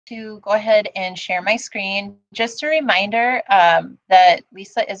to go ahead and share my screen. Just a reminder that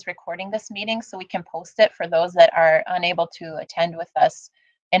Lisa is recording this meeting so we can post it for those that are unable to attend with us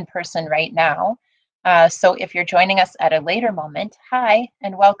in person right now. So if you're joining us at a later moment, hi,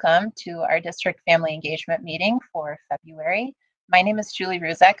 and welcome to our district family engagement meeting for February. My name is Julie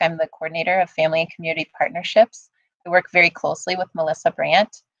Ruzek. I'm the coordinator of Family and Community Partnerships. I work very closely with Melissa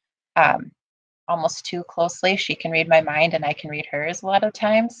Brandt, almost too closely. She can read my mind and I can read hers a lot of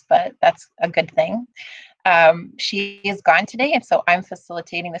times, but that's a good thing. She is gone today, and so I'm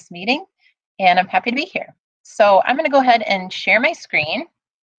facilitating this meeting, and I'm happy to be here. So I'm going to go ahead and share my screen.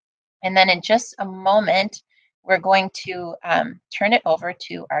 And then in just a moment, we're going to turn it over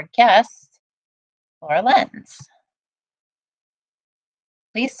to our guest, Laura Lenz.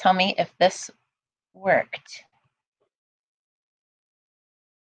 Please tell me if this worked.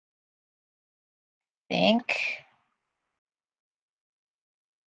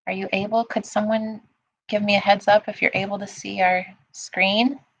 Are you able? Could someone give me a heads up if you're able to see our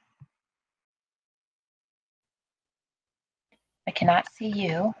screen? I cannot see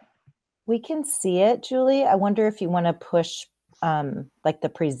you. We can see it, Julie. I wonder if you want to push like the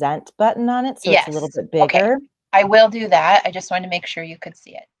present button on it so yes. It's a little bit bigger. Okay. I will do that. I just wanted to make sure you could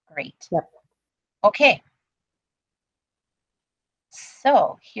see it. Great. Yep. Okay.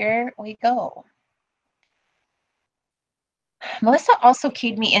 So here we go. Melissa also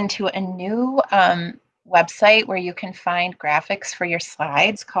keyed me into a new website where you can find graphics for your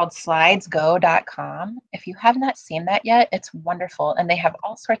slides called slidesgo.com. If you have not seen that yet, it's wonderful. And they have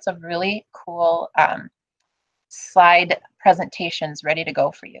all sorts of really cool slide presentations ready to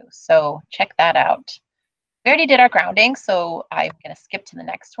go for you. So check that out. We already did our grounding, so I'm going to skip to the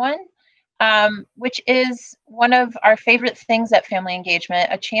next one, which is one of our favorite things at Family Engagement,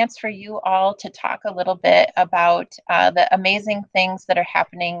 a chance for you all to talk a little bit about the amazing things that are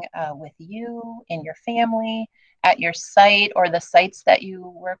happening with you, in your family, at your site, or the sites that you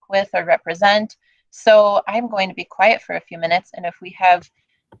work with or represent. So I'm going to be quiet for a few minutes, and if we have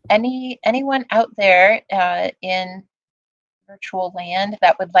anyone out there in virtual land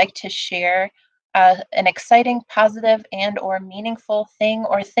that would like to share an exciting, positive, and or meaningful thing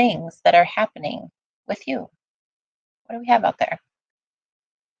or things that are happening with you. What do we have out there?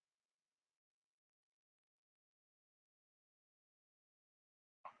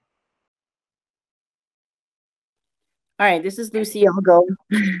 All right, this is Lucy. I'll go.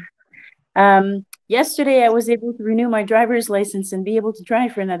 Yesterday, I was able to renew my driver's license and be able to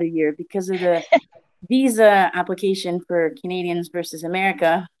drive for another year because of the visa application for Canadians versus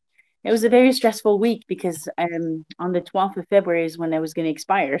America. It was a very stressful week because on the 12th of February is when I was going to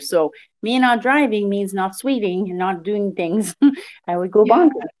expire. So me not driving means not sweeting and not doing things. I would go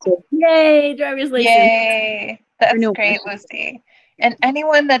bonkers. So yay, driver's license. Yay, that's great, Lucy. And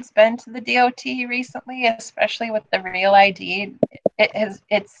anyone that's been to the DOT recently, especially with the Real ID,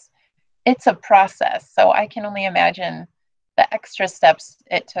 it's a process. So I can only imagine the extra steps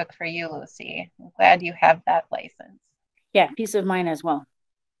it took for you, Lucy. I'm glad you have that license. Yeah, peace of mind as well.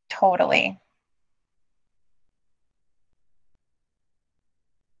 Totally.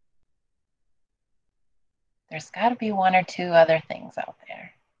 There's got to be one or two other things out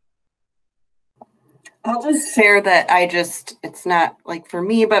there. I'll just share that it's not like for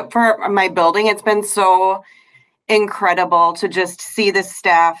me, but for my building, it's been so incredible to just see the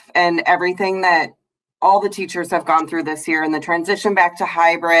staff and everything that all the teachers have gone through this year and the transition back to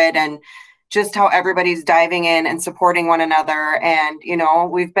hybrid and just how everybody's diving in and supporting one another. And, you know,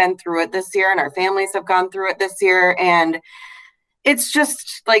 we've been through it this year and our families have gone through it this year. And it's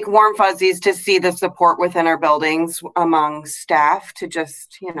just like warm fuzzies to see the support within our buildings among staff to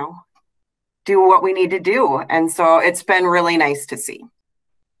just, you know, do what we need to do. And so it's been really nice to see.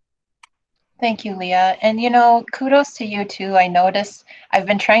 Thank you, Leah. And, you know, kudos to you too. I noticed I've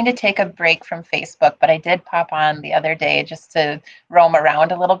been trying to take a break from Facebook, but I did pop on the other day just to roam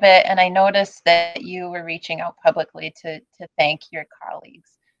around a little bit. And I noticed that you were reaching out publicly to thank your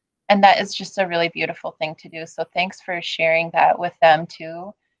colleagues. And that is just a really beautiful thing to do. So thanks for sharing that with them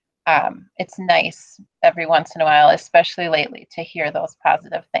too. It's nice every once in a while, especially lately, to hear those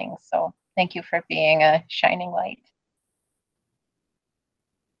positive things. So thank you for being a shining light.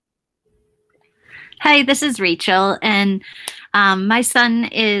 Hi, this is Rachel, and my son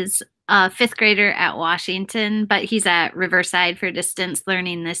is a fifth grader at Washington, but he's at Riverside for distance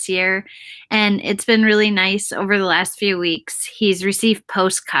learning this year. And it's been really nice over the last few weeks. He's received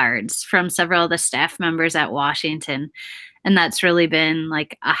postcards from several of the staff members at Washington, and that's really been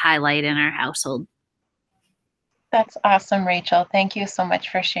like a highlight in our household. That's awesome, Rachel. Thank you so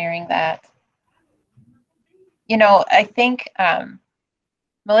much for sharing that. You know, I think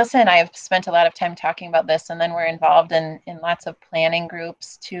Melissa and I have spent a lot of time talking about this, and then we're involved in lots of planning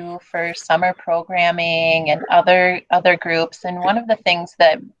groups too for summer programming and other groups. And one of the things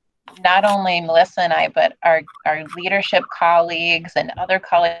that not only Melissa and I, but our leadership colleagues and other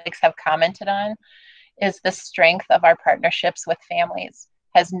colleagues have commented on is the strength of our partnerships with families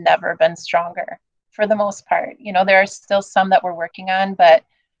has never been stronger for the most part. You know, there are still some that we're working on, but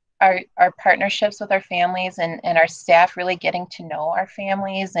our partnerships with our families and our staff really getting to know our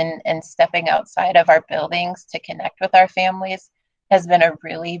families and stepping outside of our buildings to connect with our families has been a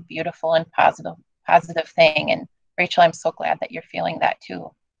really beautiful and positive thing. And Rachel, I'm so glad that you're feeling that too.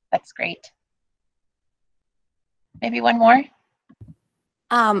 That's great. Maybe one more.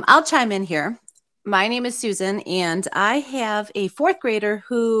 I'll chime in here. My name is Susan, and I have a fourth grader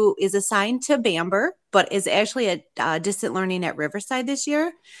who is assigned to Bamber, but is actually at distant learning at Riverside this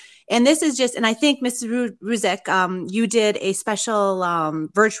year. And this is just, and I think Mrs. Ruzek, you did a special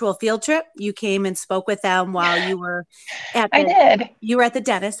virtual field trip. You came and spoke with them while you were you were at the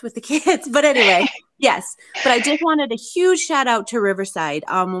dentist with the kids. But anyway, yes. But I just wanted a huge shout out to Riverside.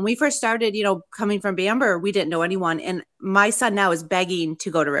 When we first started, you know, coming from Bamber, we didn't know anyone. And my son now is begging to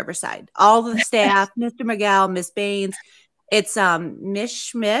go to Riverside. All the staff, Mr. Miguel, Miss Baines, it's Miss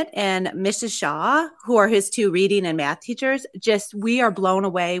Schmidt and Mrs. Shaw, who are his two reading and math teachers. Just, we are blown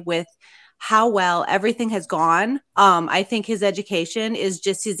away with how well everything has gone. I think his education is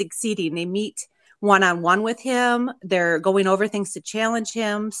exceeding. They meet one-on-one with him. They're going over things to challenge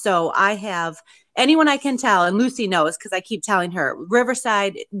him. So I have anyone I can tell, and Lucy knows because I keep telling her,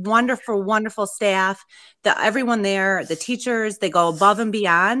 Riverside, wonderful, wonderful staff, everyone there, the teachers, they go above and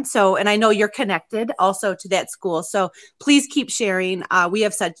beyond. So, and I know you're connected also to that school. So please keep sharing. We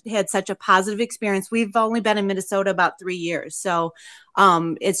have had such a positive experience. We've only been in Minnesota about 3 years. So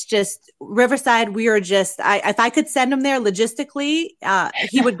it's just Riverside. We are just, if I could send him there logistically,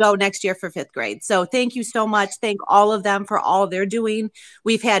 he would go next year for 5th grade. So thank you so much. Thank all of them for all they're doing.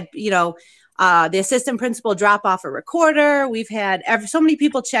 We've had, you know, the assistant principal drop off a recorder. We've had so many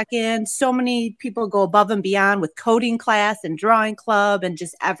people check in, so many people go above and beyond with coding class and drawing club and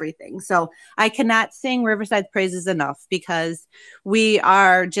just everything. So I cannot sing Riverside's praises enough because we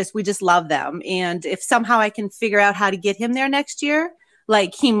just love them. And if somehow I can figure out how to get him there next year,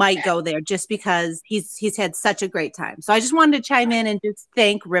 like he might go there just because he's had such a great time. So I just wanted to chime in and just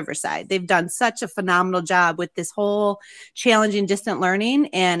thank Riverside. They've done such a phenomenal job with this whole challenging distant learning,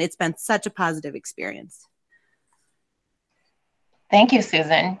 and it's been such a positive experience. Thank you,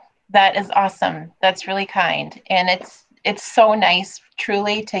 Susan. That is awesome. That's really kind. And it's so nice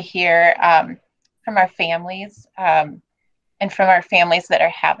truly to hear from our families and from our families that are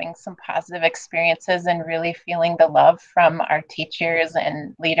having some positive experiences and really feeling the love from our teachers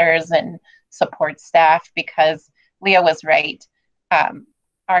and leaders and support staff, because Leah was right.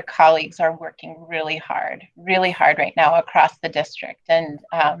 Our colleagues are working really hard right now across the district. And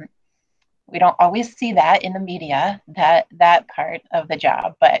we don't always see that in the media, that part of the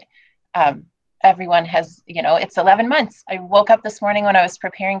job, but everyone has, you know, it's 11 months. I woke up this morning when I was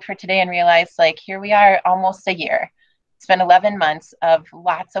preparing for today and realized, like, here we are almost a year. It's been 11 months of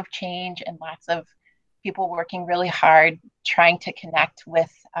lots of change and lots of people working really hard, trying to connect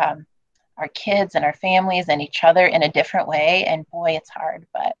with our kids and our families and each other in a different way. And boy, it's hard,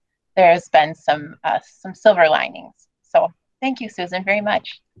 but there's been some silver linings. So thank you, Susan, very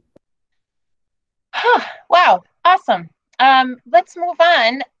much. Wow, awesome. Let's move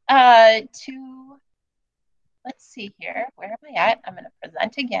on to, let's see here. Where am I at? I'm going to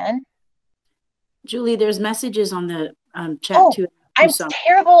present again. Julie, there's messages on the chat too. I'm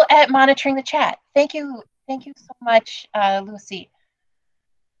terrible at monitoring the chat. Thank you so much, Lucy.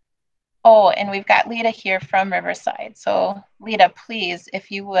 Oh, and we've got Lita here from Riverside. So Lita, please, if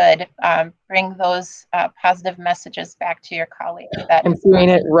you would bring those positive messages back to your colleague. I'm doing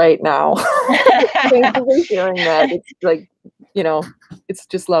it right now. Thank you for hearing that. It's like, you know, it's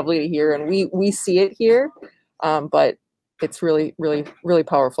just lovely to hear, and we see it here, but it's really, really, really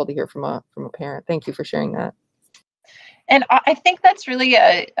powerful to hear from a parent. Thank you for sharing that. And I think that's really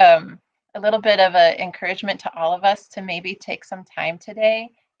a little bit of an encouragement to all of us to maybe take some time today,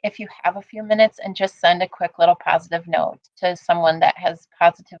 if you have a few minutes, and just send a quick little positive note to someone that has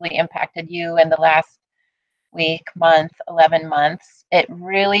positively impacted you in the last week, month, 11 months. It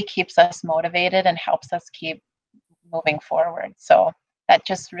really keeps us motivated and helps us keep moving forward. So that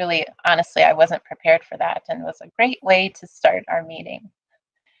just really, honestly, I wasn't prepared for that, and was a great way to start our meeting.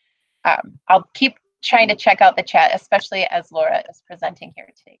 I'll keep trying to check out the chat, especially as Laura is presenting here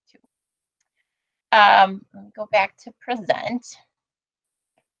today too. Let me go back to present.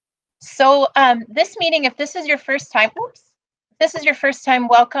 So this meeting, if this is your first time, this is your first time,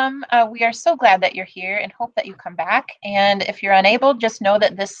 welcome. We are so glad that you're here and hope that you come back. And if you're unable, just know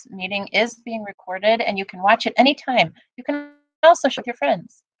that this meeting is being recorded and you can watch it anytime. You can also share with your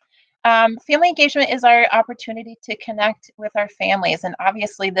friends. Family engagement is our opportunity to connect with our families. And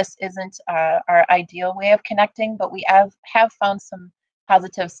obviously this isn't our ideal way of connecting, but we have found some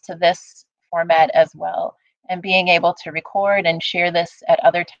positives to this format as well. And being able to record and share this at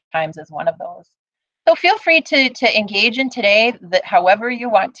other times is one of those. So feel free to engage in today however you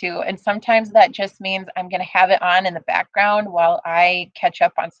want to. And sometimes that just means I'm going to have it on in the background while I catch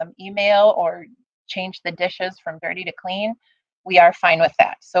up on some email or change the dishes from dirty to clean. We are fine with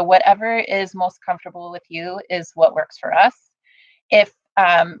that. So whatever is most comfortable with you is what works for us. If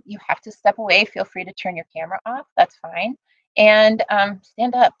you have to step away, feel free to turn your camera off. That's fine. And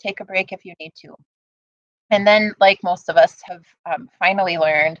stand up, take a break if you need to. And then, like most of us have finally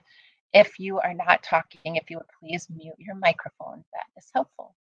learned, if you are not talking, if you would please mute your microphone, that is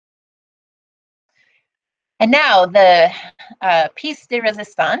helpful. And now the piece de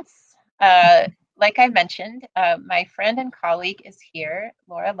resistance. Like I mentioned, my friend and colleague is here,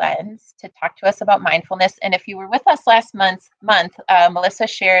 Laura Lenz, to talk to us about mindfulness. And if you were with us last month, Melissa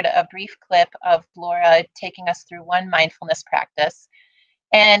shared a brief clip of Laura taking us through one mindfulness practice.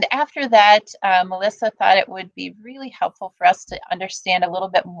 And after that, Melissa thought it would be really helpful for us to understand a little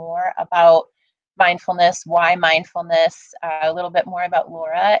bit more about mindfulness, why mindfulness, a little bit more about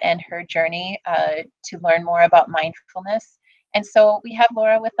Laura and her journey to learn more about mindfulness. And so we have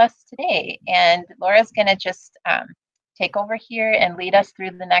Laura with us today, and Laura's going to just take over here and lead us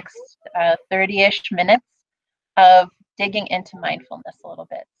through the next 30-ish minutes of digging into mindfulness a little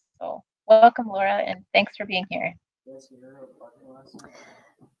bit. So welcome, Laura, and thanks for being here.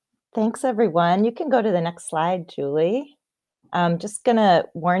 Thanks, everyone. You can go to the next slide, Julie. I'm just going to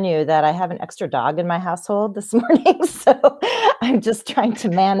warn you that I have an extra dog in my household this morning, so I'm just trying to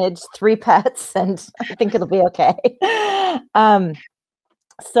manage 3 pets, and I think it'll be okay.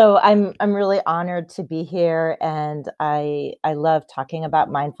 So I'm really honored to be here, and I love talking about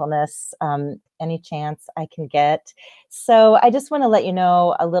mindfulness any chance I can get. So I just want to let you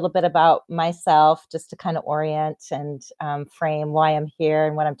know a little bit about myself, just to kind of orient and frame why I'm here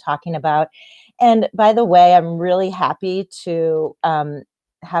and what I'm talking about. And by the way, I'm really happy to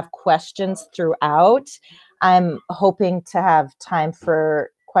have questions throughout. I'm hoping to have time for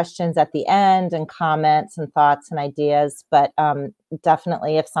questions at the end and comments and thoughts and ideas, but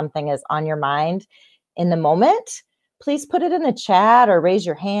definitely if something is on your mind in the moment, please put it in the chat or raise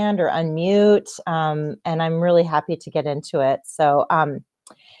your hand or unmute, and I'm really happy to get into it. So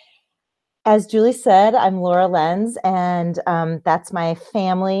as Julie said, I'm Laura Lenz, and that's my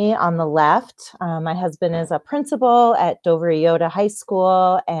family on the left. My husband is a principal at Dover Yoda High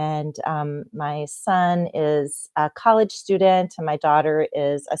School, and my son is a college student, and my daughter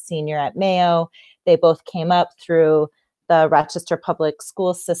is a senior at Mayo. They both came up through the Rochester Public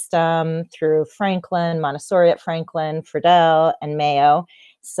School System, through Franklin, Montessori at Franklin, Friedel, and Mayo.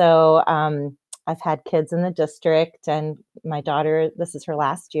 So I've had kids in the district, and my daughter, this is her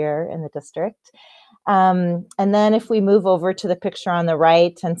last year in the district. And then if we move over to the picture on the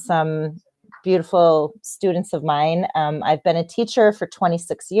right and some beautiful students of mine, I've been a teacher for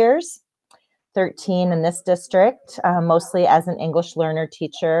 26 years, 13 in this district, mostly as an English learner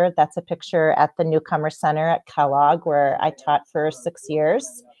teacher. That's a picture at the Newcomer Center at Kellogg, where I taught for 6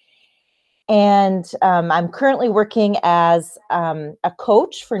 years. And I'm currently working as a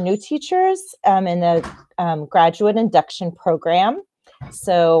coach for new teachers in the graduate induction program.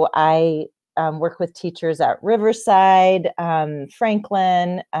 So I work with teachers at Riverside,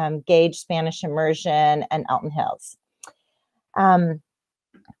 Franklin, Gage Spanish Immersion, and Alton Hills.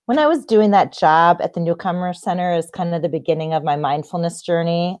 When I was doing that job at the Newcomer Center as kind of the beginning of my mindfulness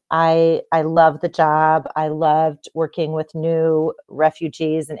journey, I loved the job. I loved working with new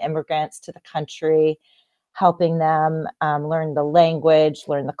refugees and immigrants to the country, helping them learn the language,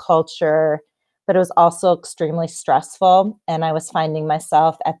 learn the culture, but it was also extremely stressful. And I was finding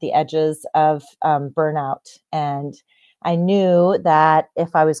myself at the edges of burnout. And I knew that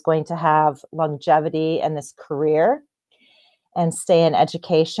if I was going to have longevity in this career and stay in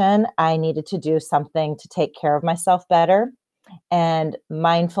education, I needed to do something to take care of myself better. And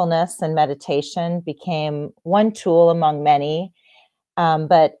mindfulness and meditation became one tool among many,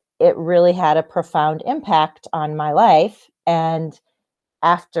 but it really had a profound impact on my life. And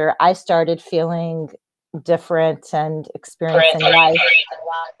after I started feeling different and experiencing life,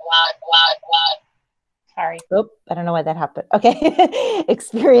 Sorry. Oh, I don't know why that happened. Okay.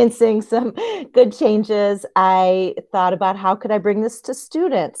 Experiencing some good changes, I thought about how could I bring this to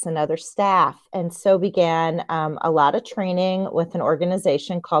students and other staff. And so began a lot of training with an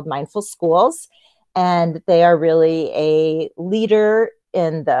organization called Mindful Schools. And they are really a leader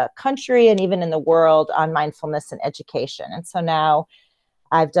in the country and even in the world on mindfulness and education. And so now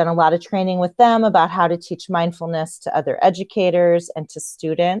I've done a lot of training with them about how to teach mindfulness to other educators and to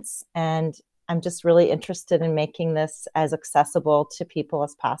students. And I'm just really interested in making this as accessible to people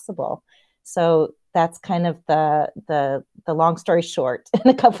as possible. So that's kind of the long story short in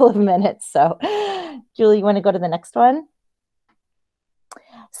a couple of minutes. So Julie, you want to go to the next one?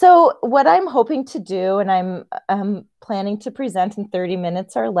 So what I'm hoping to do, and I'm planning to present in 30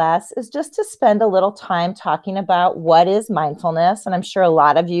 minutes or less, is just to spend a little time talking about what is mindfulness. And I'm sure a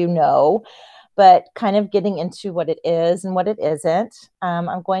lot of you know, but kind of getting into what it is and what it isn't.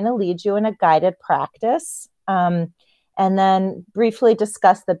 I'm going to lead you in a guided practice, and then briefly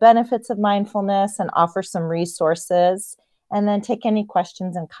discuss the benefits of mindfulness and offer some resources, and then take any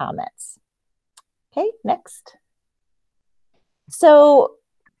questions and comments. Okay, next. So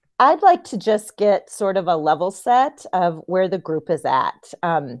I'd like to just get sort of a level set of where the group is at.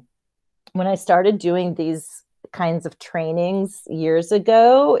 When I started doing these kinds of trainings years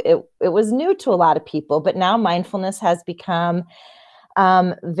ago, it was new to a lot of people, but now mindfulness has become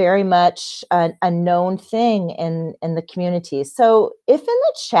very much a known thing in the community. So if in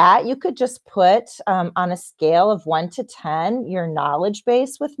the chat, you could just put on a scale of 1 to 10, your knowledge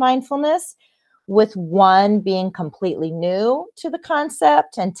base with mindfulness, with 1 being completely new to the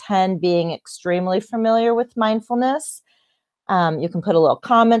concept and 10 being extremely familiar with mindfulness. You can put a little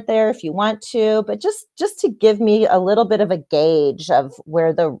comment there if you want to, but just to give me a little bit of a gauge of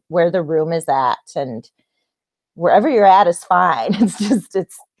where the room is at, and wherever you're at is fine. It's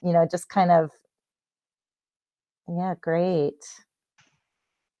just kind of, yeah, great.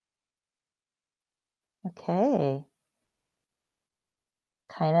 Okay.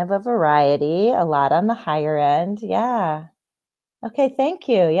 Kind of a variety, a lot on the higher end. Yeah. Okay, thank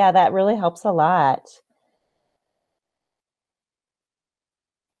you. Yeah, that really helps a lot.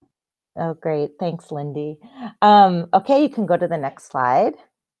 Oh, great. Thanks, Lindy. Okay, you can go to the next slide.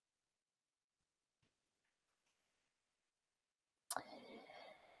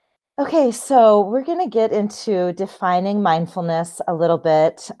 Okay, so we're going to get into defining mindfulness a little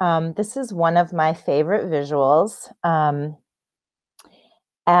bit. This is one of my favorite visuals.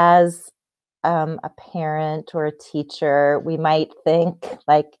 As a parent or a teacher, we might think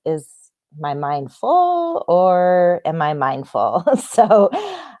like, is my mind full or am I mindful? So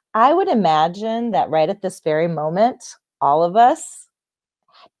I would imagine that right at this very moment, all of us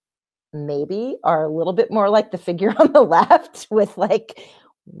maybe are a little bit more like the figure on the left, with like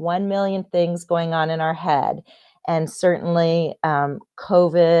 1 million things going on in our head. And certainly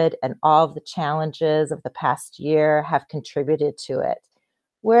COVID and all of the challenges of the past year have contributed to it.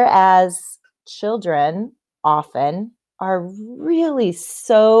 Whereas children often are really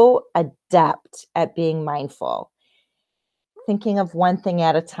so adept at being mindful, thinking of one thing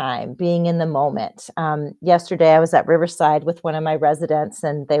at a time, being in the moment. Yesterday, I was at Riverside with one of my residents,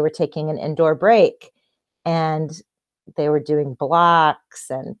 and they were taking an indoor break, and they were doing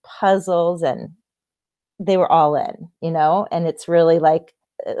blocks and puzzles, and they were all in, and it's really like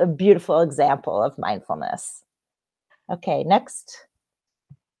a beautiful example of mindfulness. Okay, next.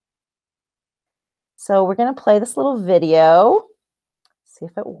 So we're going to play this little video, see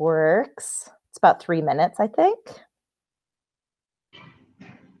if it works. It's about 3 minutes, I think.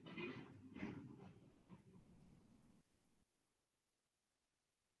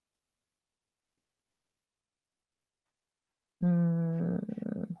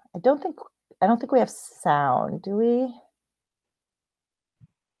 I don't think we have sound, do we?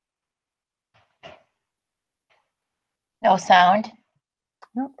 No sound? I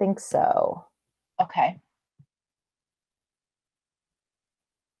don't think so. Okay.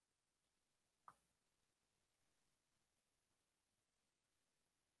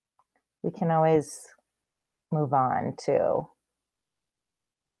 We can always move on too.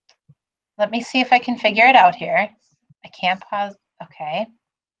 Let me see if I can figure it out here. I can't pause. Okay.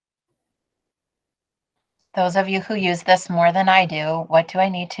 Those of you who use this more than I do, what do I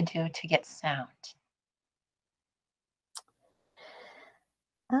need to do to get sound?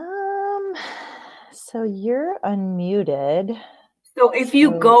 So you're unmuted. So if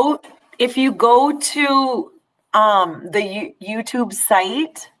you go to the YouTube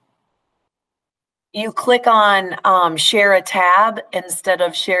site, you click on share a tab instead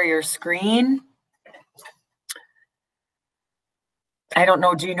of share your screen. I don't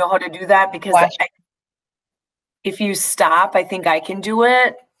know. Do you know how to do that? Because if you stop, I think I can do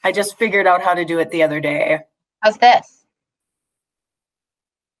it. I just figured out how to do it the other day. How's this?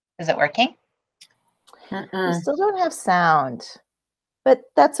 Is it working? We still don't have sound, but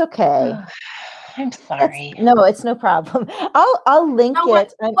that's okay. I'm sorry. No, it's no problem. I'll link No,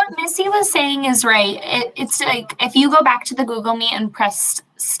 it. what Missy was saying is right. It's like if you go back to the Google Meet and press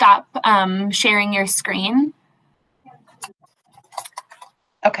stop sharing your screen.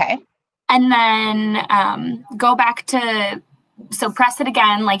 Okay. And then go back to, so press it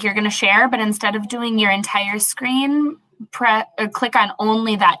again like you're going to share, but instead of doing your entire screen, click on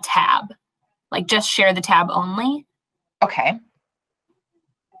only that tab. Like just share the tab only. Okay.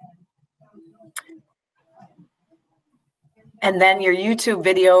 And then your YouTube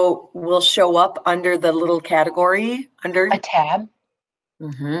video will show up under the little category under a tab.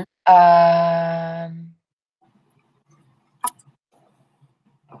 Mm-hmm.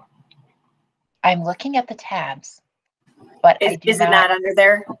 I'm looking at the tabs, but is it not under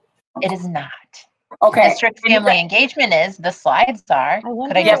there? It is not. Okay. District family engagement is. The slides are.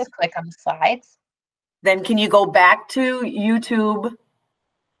 Could I just click on the slides? Then can you go back to YouTube,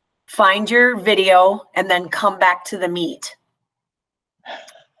 find your video, and then come back to the Meet?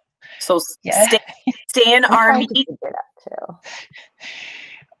 So stay in our Meet.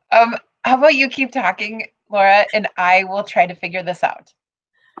 How about you keep talking, Laura, and I will try to figure this out.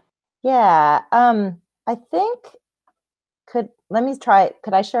 Yeah. I think let me try.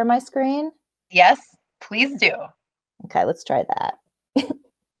 Could I share my screen? Yes, please do. Okay, let's try that.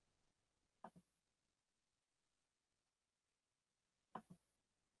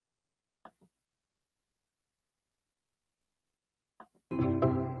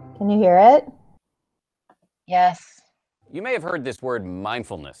 Can you hear it? Yes. You may have heard this word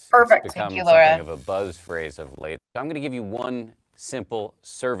mindfulness. Perfect. It's become Thank you, Laura. something of a buzz phrase of late. So I'm going to give you one simple,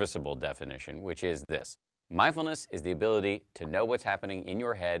 serviceable definition, which is this. Mindfulness is the ability to know what's happening in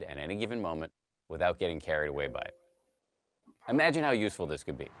your head at any given moment without getting carried away by it. Imagine how useful this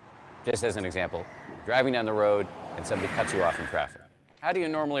could be. Just as an example, driving down the road and somebody cuts you off in traffic. How do you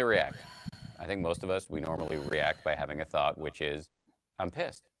normally react? I think most of us, we normally react by having a thought, which is, I'm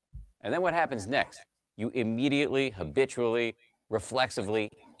pissed. And then what happens next? You immediately, habitually, reflexively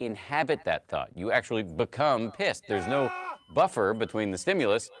inhabit that thought. You actually become pissed. There's no buffer between the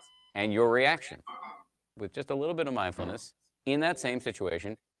stimulus and your reaction. With just a little bit of mindfulness, in that same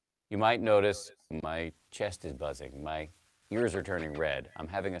situation, you might notice my chest is buzzing, my ears are turning red, I'm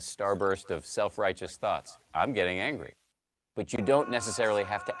having a starburst of self-righteous thoughts, I'm getting angry. But you don't necessarily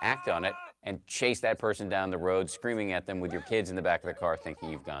have to act on it and chase that person down the road, screaming at them with your kids in the back of the car thinking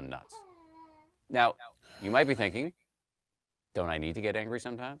you've gone nuts. Now, you might be thinking, don't I need to get angry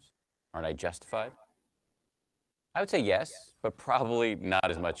sometimes? Aren't I justified? I would say yes, but probably not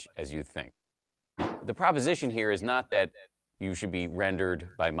as much as you think. The proposition here is not that you should be rendered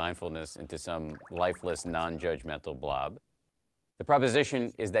by mindfulness into some lifeless, non-judgmental blob. The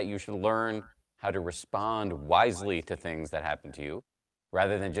proposition is that you should learn how to respond wisely to things that happen to you,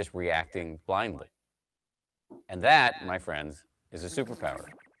 rather than just reacting blindly. And that, my friends, is a superpower.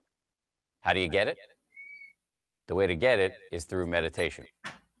 How do you get it? The way to get it is through meditation.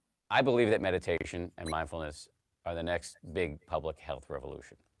 I believe that meditation and mindfulness are the next big public health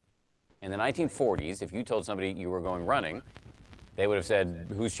revolution. In the 1940s, if you told somebody you were going running, they would have said,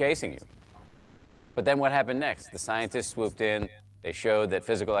 who's chasing you? But then what happened next? The scientists swooped in, they showed that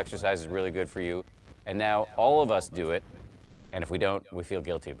physical exercise is really good for you, and now all of us do it, and if we don't, we feel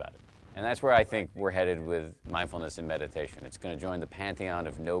guilty about it. And that's where I think we're headed with mindfulness and meditation. It's going to join the pantheon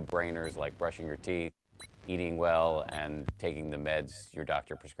of no-brainers like brushing your teeth, eating well, and taking the meds your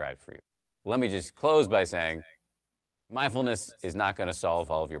doctor prescribed for you. Let me just close by saying, mindfulness is not going to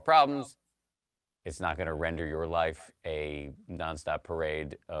solve all of your problems. It's not going to render your life a nonstop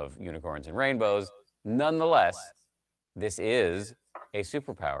parade of unicorns and rainbows. Nonetheless, this is a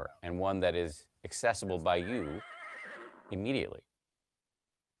superpower, and one that is accessible by you immediately.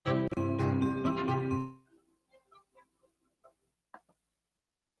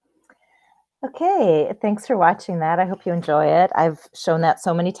 Okay, thanks for watching that. I hope you enjoy it. I've shown that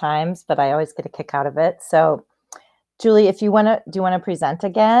so many times, but I always get a kick out of it. So Julie, if you want to, do you want to present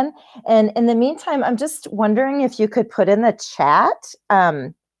again? And in the meantime, I'm just wondering if you could put in the chat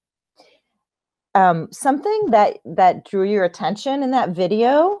something that drew your attention in that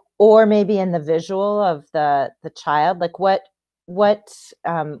video, or maybe in the visual of the child. Like what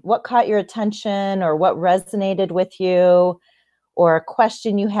caught your attention, or what resonated with you, or a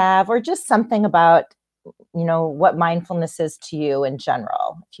question you have, or just something about, you know, what mindfulness is to you in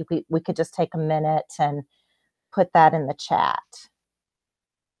general. If we could just take a minute and put that in the chat.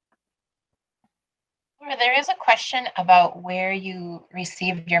 Laura, there is a question about where you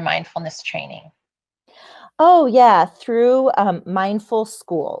received your mindfulness training. Oh yeah, through Mindful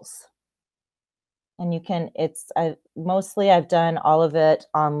Schools. And you can, mostly I've done all of it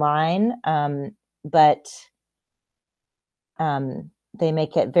online, but they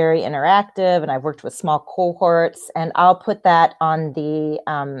make it very interactive, and I've worked with small cohorts, and I'll put that on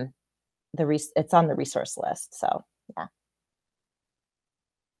it's on the resource list. So yeah.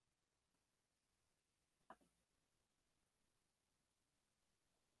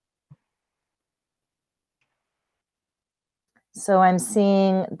 So I'm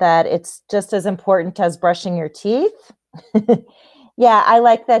seeing that it's just as important as brushing your teeth. Yeah, I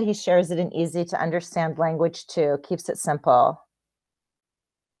like that he shares it in easy to understand language too, keeps it simple.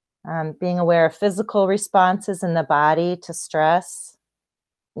 Being aware of physical responses in the body to stress.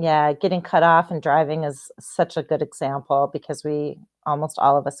 Yeah, getting cut off and driving is such a good example because almost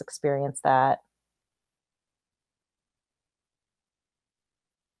all of us experience that.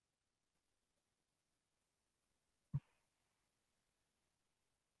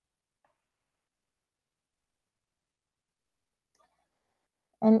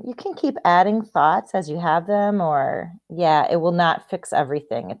 And you can keep adding thoughts as you have them, or yeah, it will not fix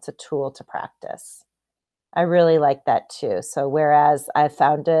everything. It's a tool to practice. I really like that too. So whereas I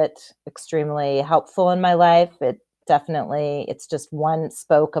found it extremely helpful in my life, it's just one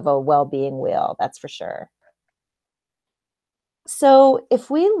spoke of a well-being wheel, that's for sure. So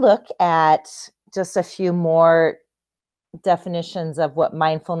if we look at just a few more definitions of what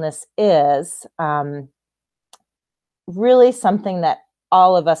mindfulness is, really something that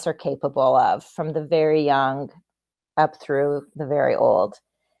all of us are capable of, from the very young up through the very old.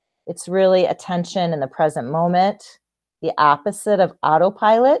 It's really attention in the present moment, the opposite of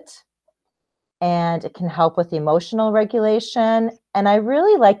autopilot, and it can help with emotional regulation. And I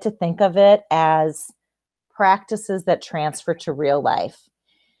really like to think of it as practices that transfer to real life.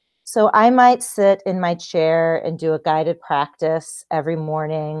 So I might sit in my chair and do a guided practice every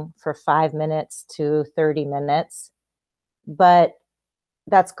morning for 5 minutes to 30 minutes, but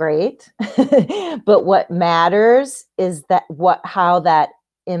that's great. But what matters is how that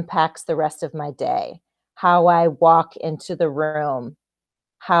impacts the rest of my day, how I walk into the room,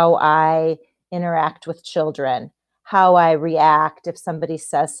 how I interact with children, how I react if somebody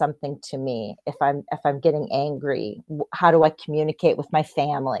says something to me, if I'm getting angry, how do I communicate with my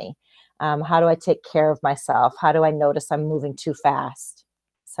family? How do I take care of myself? How do I notice I'm moving too fast?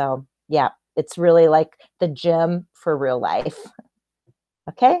 So yeah, it's really like the gym for real life.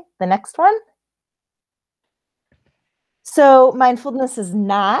 Okay, the next one. So mindfulness is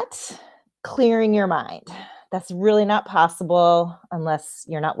not clearing your mind. That's really not possible unless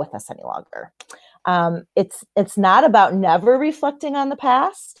you're not with us any longer. It's not about never reflecting on the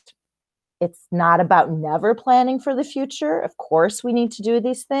past. It's not about never planning for the future. Of course, we need to do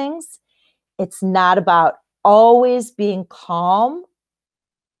these things. It's not about always being calm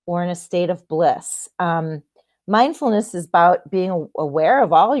or in a state of bliss. Mindfulness is about being aware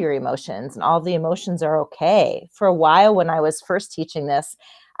of all your emotions, and all the emotions are okay. For a while, when I was first teaching this,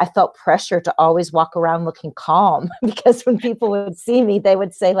 I felt pressure to always walk around looking calm, because when people would see me, they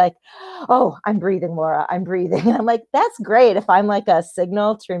would say like, "Oh, I'm breathing, Laura, I'm breathing." And I'm like, that's great if I'm like a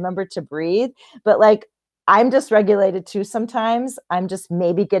signal to remember to breathe, but like, I'm dysregulated too sometimes. I'm just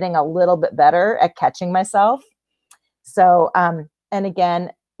maybe getting a little bit better at catching myself. So, and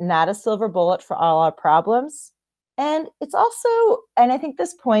again, not a silver bullet for all our problems. And it's also, and I think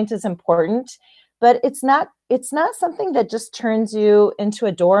this point is important, but it's not something that just turns you into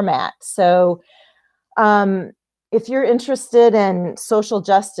a doormat. So if you're interested in social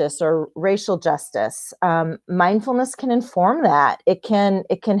justice or racial justice, mindfulness can inform that. It can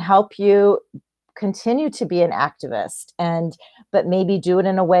help you continue to be an activist, but maybe do it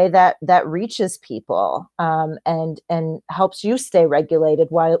in a way that reaches people, and helps you stay regulated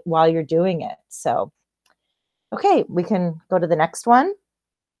while you're doing it. So, okay, we can go to the next one.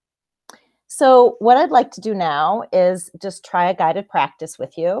 So what I'd like to do now is just try a guided practice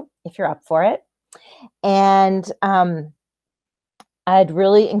with you, if you're up for it. And I'd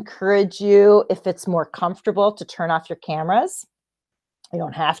really encourage you, if it's more comfortable, to turn off your cameras. You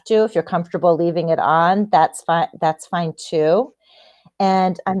don't have to. If you're comfortable leaving it on, that's fine too.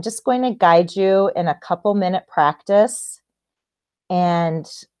 And I'm just going to guide you in a couple minute practice. And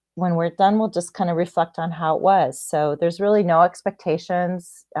when we're done, we'll just kind of reflect on how it was. So there's really no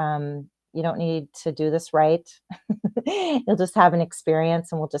expectations. You don't need to do this right. You'll just have an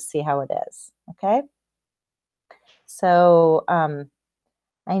experience, and we'll just see how it is. Okay. So I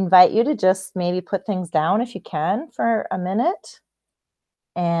invite you to just maybe put things down if you can for a minute,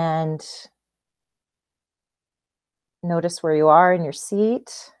 and notice where you are in your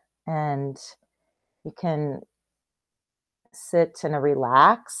seat, and you can sit in a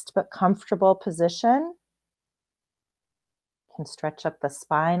relaxed but comfortable position. You can stretch up the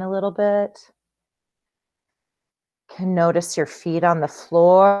spine a little bit. You can notice your feet on the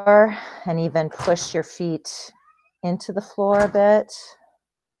floor and even push your feet into the floor a bit.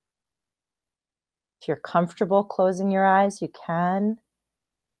 If you're comfortable closing your eyes, you can.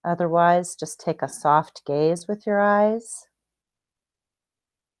 Otherwise, just take a soft gaze with your eyes.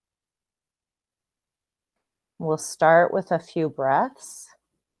 We'll start with a few breaths.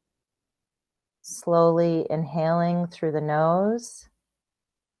 Slowly inhaling through the nose,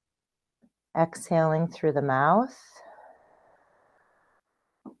 exhaling through the mouth.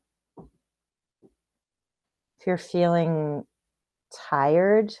 If you're feeling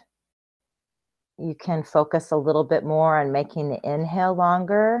tired, you can focus a little bit more on making the inhale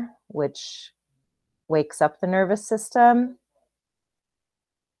longer, which wakes up the nervous system.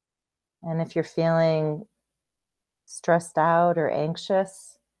 And if you're feeling stressed out or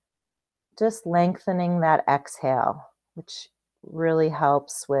anxious, just lengthening that exhale, which really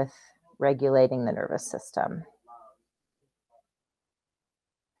helps with regulating the nervous system.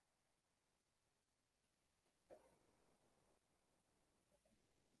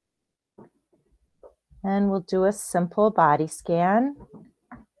 And we'll do a simple body scan.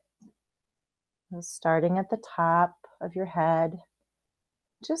 Starting at the top of your head,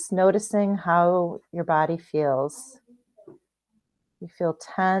 just noticing how your body feels. You feel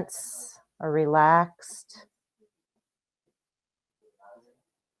tense or relaxed.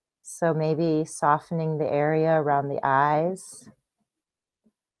 So maybe softening the area around the eyes,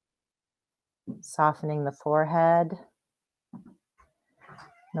 softening the forehead,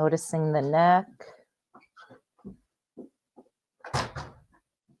 noticing the neck,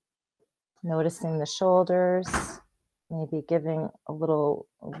 noticing the shoulders, maybe giving a little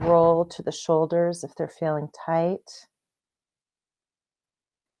roll to the shoulders if they're feeling tight.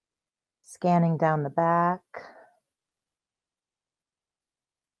 Scanning down the back,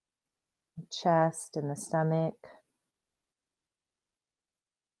 the chest and the stomach.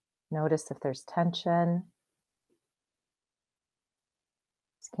 Notice if there's tension.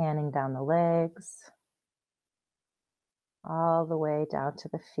 Scanning down the legs, all the way down to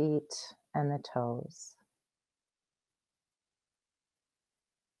the feet and the toes.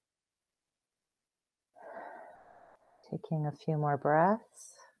 Taking a few more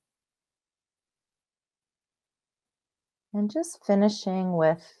breaths. And just finishing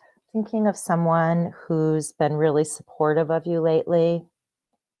with thinking of someone who's been really supportive of you lately.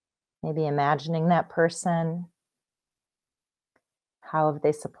 Maybe imagining that person. How have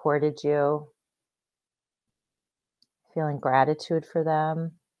they supported you? Feeling gratitude for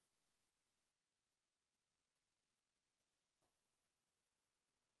them.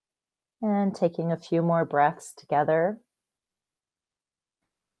 And taking a few more breaths together.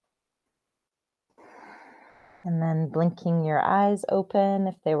 And then blinking your eyes open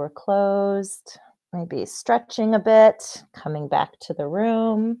if they were closed. Maybe stretching a bit, coming back to the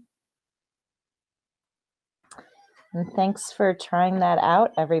room. And thanks for trying that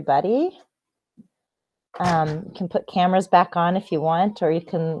out, everybody. You can put cameras back on if you want, or you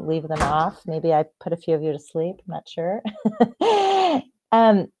can leave them off. Maybe I put a few of you to sleep, I'm not sure.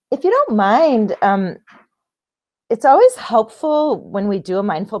 If you don't mind, it's always helpful when we do a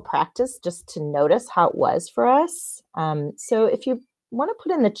mindful practice just to notice how it was for us. So if you want to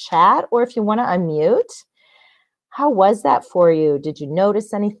put in the chat, or if you want to unmute, how was that for you? Did you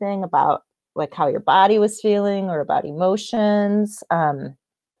notice anything about like how your body was feeling or about emotions? And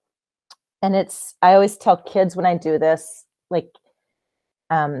I always tell kids when I do this, like,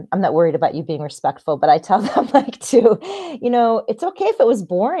 I'm not worried about you being respectful, but I tell them like it's okay if it was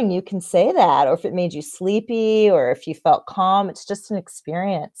boring, you can say that, or if it made you sleepy, or if you felt calm, it's just an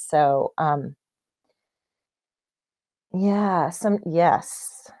experience. So,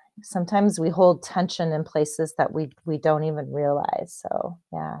 sometimes we hold tension in places that we don't even realize. So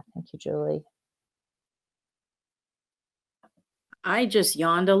yeah, thank you, Julie. I just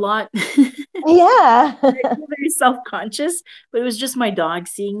yawned a lot. Yeah. I feel very self-conscious, but it was just my dog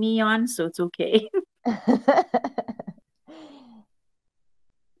seeing me yawn, so it's okay.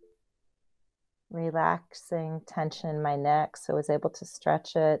 Relaxing tension in my neck, so I was able to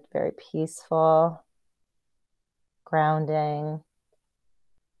stretch it. Very peaceful. Grounding.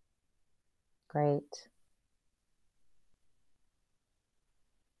 Great.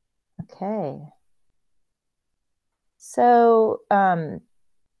 Okay. So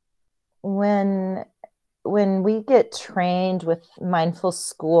when we get trained with mindful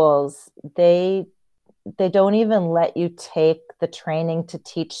schools, they they don't even let you take the training to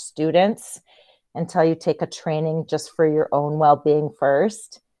teach students until you take a training just for your own well-being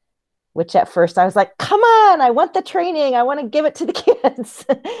first, which at first I was like, come on, I want the training. I want to give it to the kids.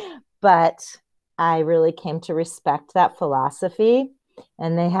 But I really came to respect that philosophy.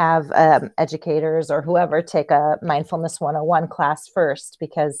 And they have educators or whoever take a mindfulness 101 class first,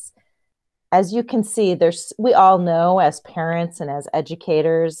 because as you can see, we all know as parents and as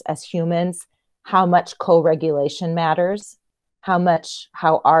educators, as humans, how much co-regulation matters,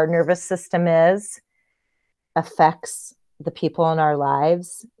 how our nervous system affects the people in our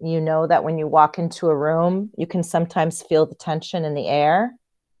lives. You know that when you walk into a room, you can sometimes feel the tension in the air,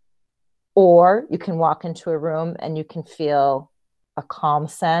 or you can walk into a room and you can feel a calm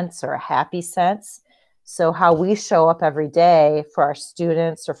sense or a happy sense. So how we show up every day for our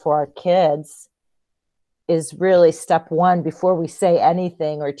students or for our kids is really step one before we say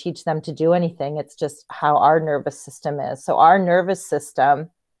anything or teach them to do anything. It's just how our nervous system is. So our nervous system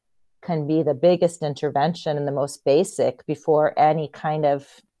can be the biggest intervention and the most basic before any kind of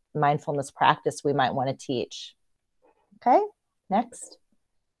mindfulness practice we might want to teach. Okay, next.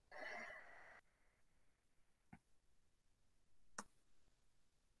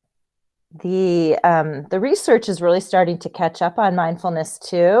 The research is really starting to catch up on mindfulness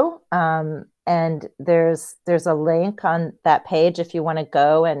too. And there's a link on that page if you want to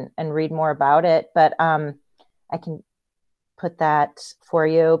go and read more about it. But I can put that for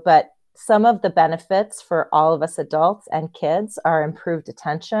you. But some of the benefits for all of us adults and kids are improved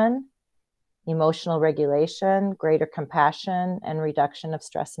attention, emotional regulation, greater compassion, and reduction of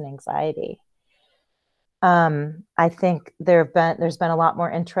stress and anxiety. I think there's been a lot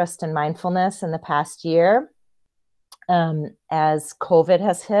more interest in mindfulness in the past year as COVID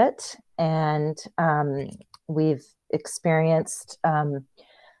has hit, and we've experienced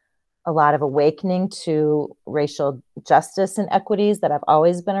a lot of awakening to racial justice and equities that have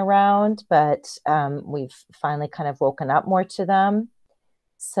always been around, but we've finally kind of woken up more to them.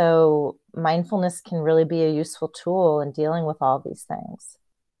 So mindfulness can really be a useful tool in dealing with all these things.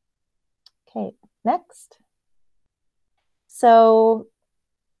 Okay, next. So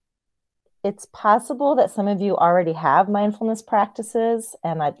it's possible that some of you already have mindfulness practices,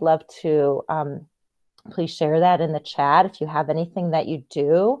 and I'd love to please share that in the chat if you have anything that you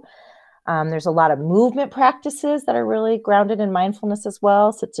do. There's a lot of movement practices that are really grounded in mindfulness as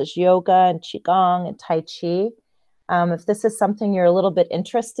well, such as yoga and qigong and tai chi. If this is something you're a little bit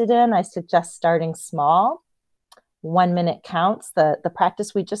interested in, I suggest starting small. 1 minute counts. The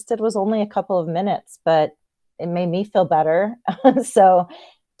practice we just did was only a couple of minutes, but it made me feel better. So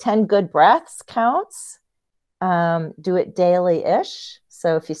 10 good breaths counts. Do it daily-ish.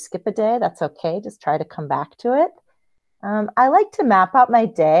 So if you skip a day, that's okay. Just try to come back to it. I like to map out my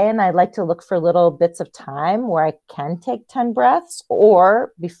day, and I like to look for little bits of time where I can take 10 breaths,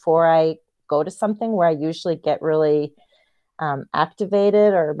 or before I go to something where I usually get really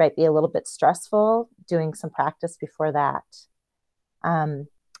activated or might be a little bit stressful, doing some practice before that. And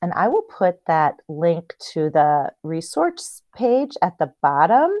I will put that link to the resource page at the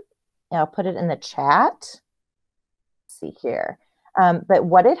bottom. And I'll put it in the chat. Let's see here. But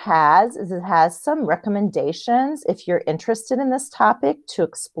what it has is it has some recommendations if you're interested in this topic to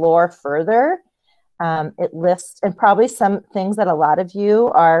explore further. It lists, and probably some things that a lot of you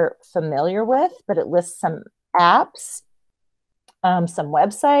are familiar with, but it lists some apps, some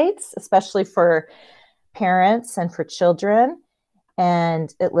websites, especially for parents and for children.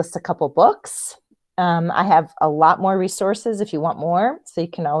 And it lists a couple books. I have a lot more resources if you want more, so you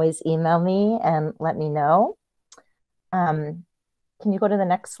can always email me and let me know. Can you go to the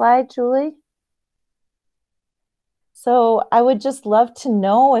next slide, Julie? So I would just love to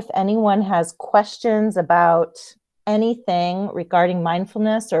know if anyone has questions about anything regarding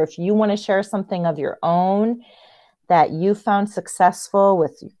mindfulness, or if you want to share something of your own that you found successful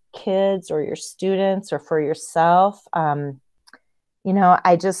with your kids or your students or for yourself. You know,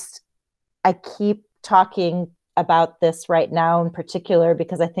 I keep talking about this right now in particular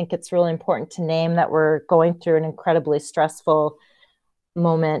because I think it's really important to name that we're going through an incredibly stressful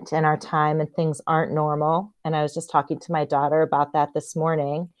moment in our time and things aren't normal. And I was just talking to my daughter about that this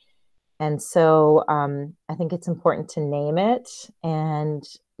morning. And so I think it's important to name it, and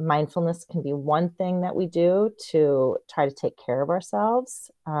mindfulness can be one thing that we do to try to take care of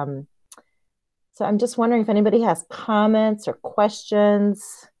ourselves. So I'm just wondering if anybody has comments or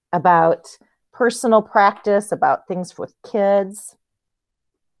questions about personal practice, about things with kids.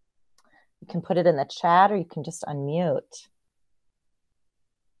 You can put it in the chat, or you can just unmute.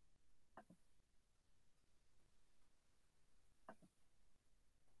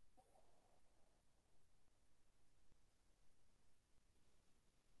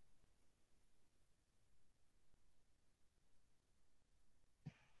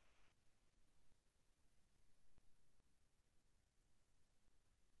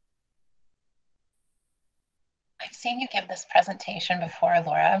 I've seen you give this presentation before,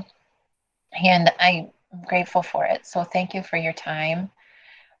 Laura, and I'm grateful for it. So thank you for your time.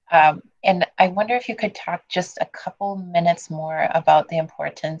 And I wonder if you could talk just a couple minutes more about the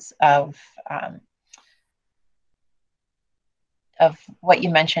importance of what you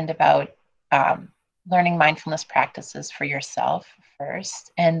mentioned about learning mindfulness practices for yourself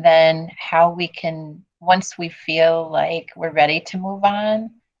first, and then how we can, once we feel like we're ready to move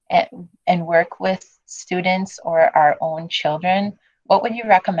on and work with students or our own children, what would you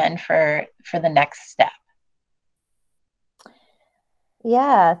recommend for the next step?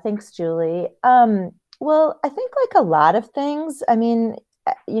 Yeah, thanks, Julie. Well, I think like a lot of things, I mean,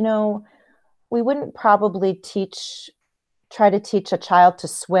 you know, we wouldn't probably try to teach a child to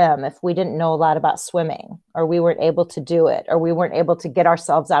swim if we didn't know a lot about swimming, or we weren't able to do it, or we weren't able to get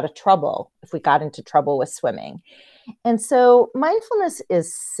ourselves out of trouble if we got into trouble with swimming. And so mindfulness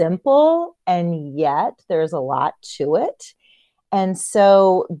is simple, and yet there's a lot to it. And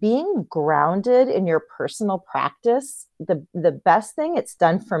so being grounded in your personal practice, the best thing it's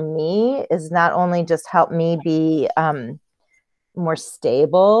done for me is not only just help me be more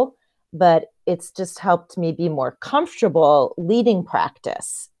stable, but it's just helped me be more comfortable leading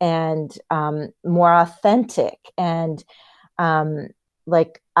practice and more authentic. And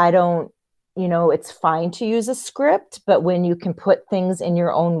like, I don't, you know, it's fine to use a script, but when you can put things in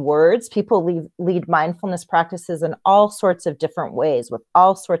your own words, people lead mindfulness practices in all sorts of different ways with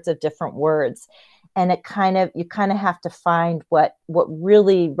all sorts of different words. And you kind of have to find what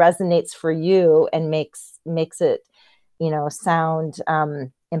really resonates for you and makes it, you know, sound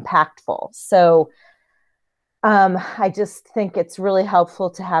impactful. So I just think it's really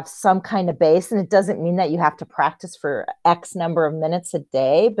helpful to have some kind of base, and it doesn't mean that you have to practice for X number of minutes a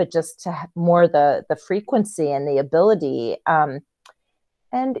day, but just to have more the frequency and the ability. And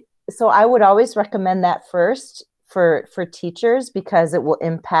so I would always recommend that first for teachers, because it will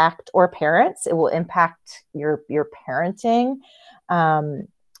impact, or parents, it will impact your parenting,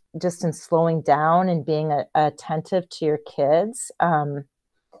 just in slowing down and being attentive to your kids.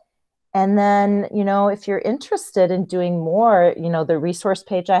 And then, you know, if you're interested in doing more, you know, the resource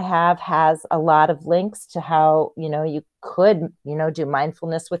page I have has a lot of links to how, you know, you could, you know, do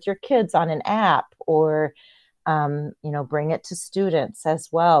mindfulness with your kids on an app, or, you know, bring it to students as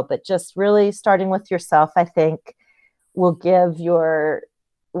well. But just really starting with yourself, I think, will give your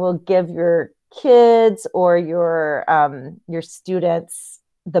kids or your students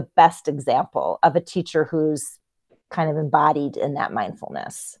the best example of a teacher who's kind of embodied in that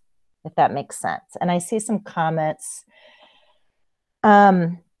mindfulness, if that makes sense. And I see some comments.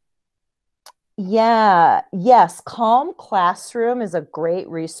 Yes, Calm Classroom is a great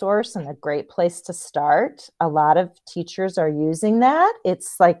resource and a great place to start. A lot of teachers are using that.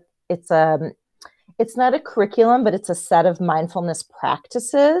 It's not a curriculum, but it's a set of mindfulness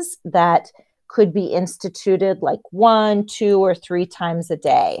practices that could be instituted like 1, 2, or 3 times a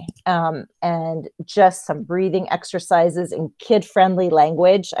day. And just some breathing exercises in kid-friendly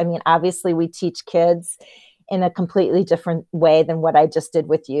language. I mean, obviously we teach kids in a completely different way than what I just did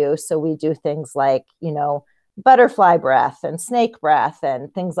with you. So we do things like, you know, butterfly breath and snake breath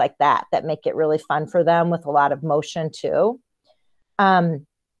and things like that make it really fun for them, with a lot of motion too.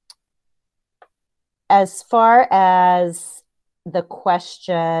 As far as the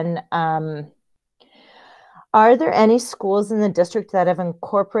question, are there any schools in the district that have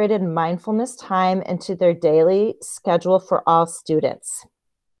incorporated mindfulness time into their daily schedule for all students?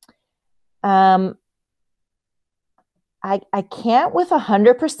 I can't with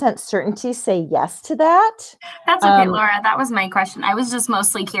 100% certainty say yes to that. That's okay, Laura. That was my question. I was just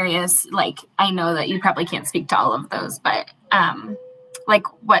mostly curious. Like, I know that you probably can't speak to all of those, but like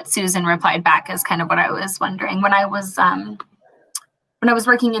what Susan replied back is kind of what I was wondering. When I was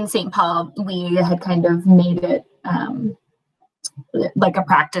working in St. Paul, we had kind of made it like a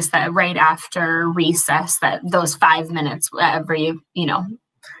practice that right after recess, that those 5 minutes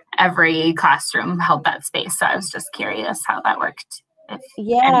every classroom held that space. So I was just curious how that worked.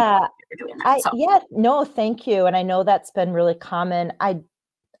 No, thank you. And I know that's been really common. I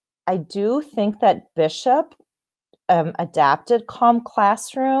do think that Bishop adapted Calm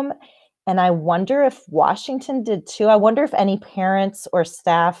Classroom, and I wonder if Washington did too. I wonder if any parents or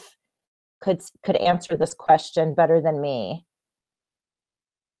staff could answer this question better than me.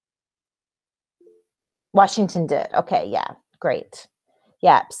 Washington did. Okay, yeah, great.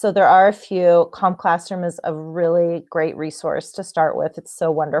 Yeah, so there are a few. Calm Classroom is a really great resource to start with. It's so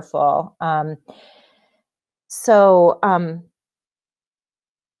wonderful.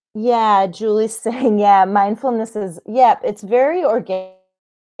 Yeah, Julie's saying, yeah, mindfulness is, it's very organic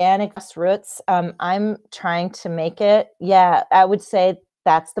organic roots. I'm trying to make it. Yeah, I would say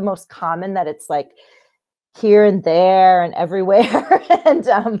that's the most common, that it's like here and there and everywhere. And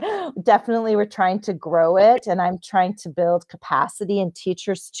definitely we're trying to grow it, and I'm trying to build capacity in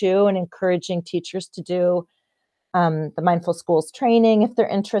teachers too, and encouraging teachers to do the Mindful Schools training if they're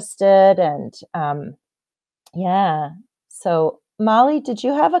interested. And yeah, so Molly, did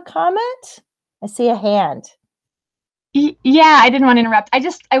you have a comment? I see a hand. Yeah, I didn't want to interrupt.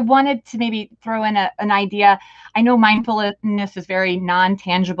 I wanted to maybe throw in an idea. I know mindfulness is very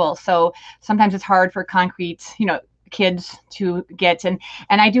non-tangible, so sometimes it's hard for concrete, kids to get. And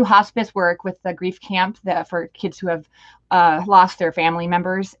I do hospice work with the grief camp for kids who have lost their family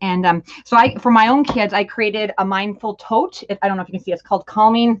members. And so for my own kids, I created a mindful tote. I don't know if you can see, it's called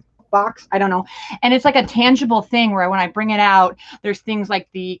Calming Box. I don't know. And it's like a tangible thing where when I bring it out, there's things like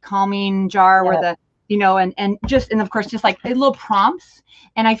the calming jar where the and of course, just like little prompts.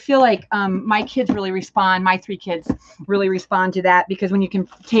 And I feel like my kids really respond. My 3 kids really respond to that, because when you can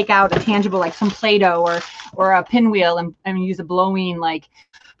take out a tangible, like some Play-Doh or a pinwheel and use a blowing, like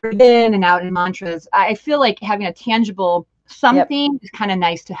in and out in mantras, I feel like having a tangible something is kind of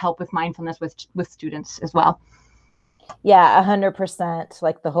nice to help with mindfulness with students as well. Yeah, 100%.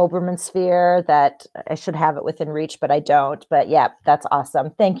 Like the Hoberman sphere, that I should have it within reach, but I don't. But yeah, that's awesome.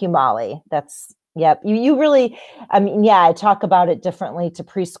 Thank you, Molly. Yep. You really, I talk about it differently to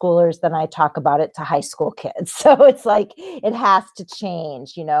preschoolers than I talk about it to high school kids. So it's like, it has to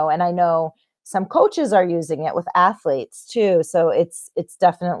change, and I know some coaches are using it with athletes too. So it's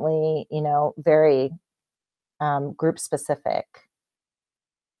definitely, very group specific.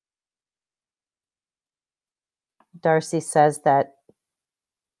 Darcy says that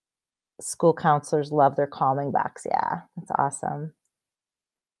school counselors love their calming box. Yeah, that's awesome.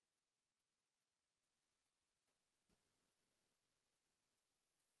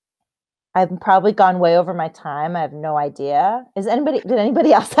 I've probably gone way over my time. I have no idea. Did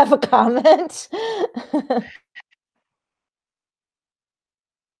anybody else have a comment?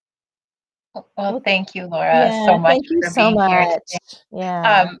 Well, thank you, Laura, so much thank you for so being here much. today.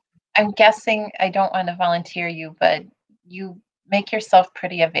 Yeah. I'm guessing, I don't want to volunteer you, but you make yourself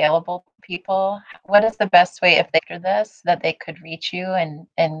pretty available to people. What is the best way, if they after this, that they could reach you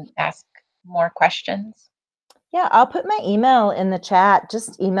and ask more questions? Yeah, I'll put my email in the chat.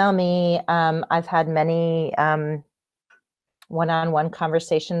 Just email me. I've had many one-on-one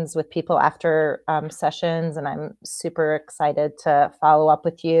conversations with people after sessions, and I'm super excited to follow up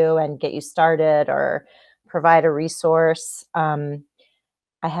with you and get you started or provide a resource.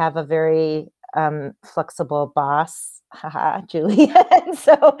 I have a very flexible boss, Julie.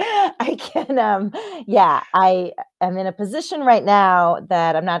 So I can, I am in a position right now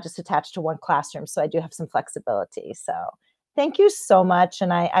that I'm not just attached to one classroom. So I do have some flexibility. So thank you so much.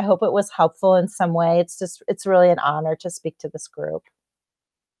 And I hope it was helpful in some way. It's really an honor to speak to this group.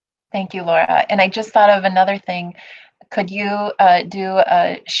 Thank you, Laura. And I just thought of another thing. Could you do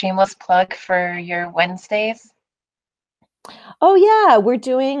a shameless plug for your Wednesdays? Oh yeah, we're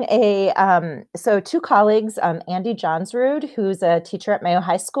doing so 2 colleagues, Andy Johnsrud, who's a teacher at Mayo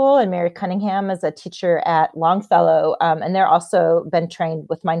High School, and Mary Cunningham is a teacher at Longfellow, and they're also been trained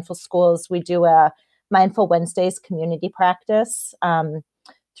with Mindful Schools. We do a Mindful Wednesdays community practice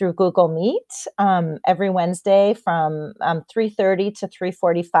through Google Meet every Wednesday from 3:30 to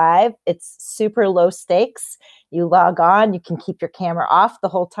 3:45. It's super low stakes. You log on, you can keep your camera off the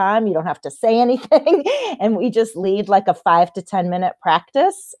whole time. You don't have to say anything. And we just lead like a 5 to 10 minute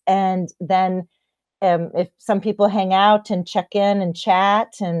practice. And then if some people hang out and check in and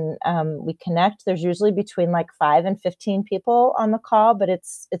chat and we connect, there's usually between like 5 and 15 people on the call, but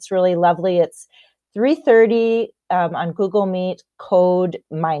it's really lovely. It's 3:30 on Google Meet, code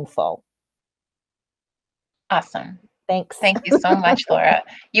mindful. Awesome. Thanks. Thank you so much, Laura.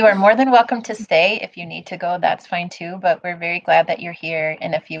 You are more than welcome to stay. If you need to go, that's fine too, but we're very glad that you're here.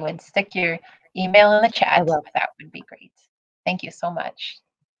 And if you would stick your email in the chat, that would be great. Thank you so much.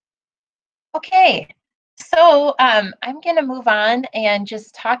 Okay, so I'm going to move on and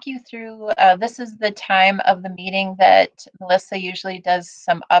just talk you through, this is the time of the meeting that Melissa usually does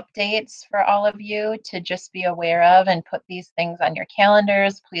some updates for all of you to just be aware of and put these things on your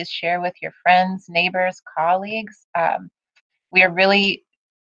calendars. Please share with your friends, neighbors, colleagues. We are really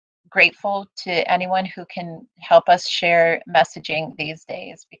grateful to anyone who can help us share messaging these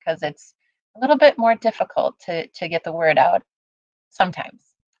days, because it's a little bit more difficult to get the word out sometimes.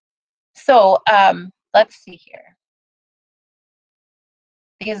 So let's see here.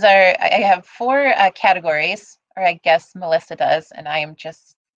 These are, I have 4 categories, or I guess Melissa does, and I am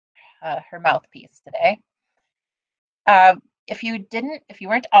just her mouthpiece today. if you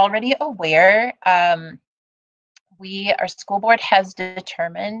weren't already aware, our school board has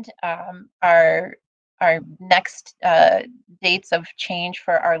determined our next dates of change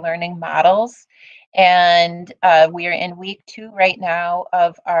for our learning models. And we are in week 2 right now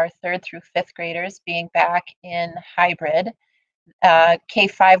of our 3rd through 5th graders being back in hybrid.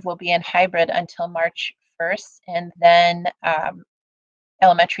 K-5 will be in hybrid until March 1st, and then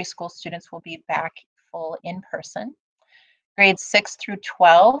elementary school students will be back full in person. Grades 6 through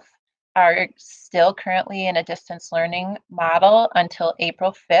 12 are still currently in a distance learning model until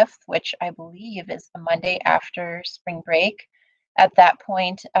April 5th, which I believe is the Monday after spring break. At that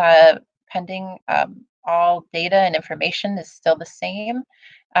point, pending all data and information is still the same.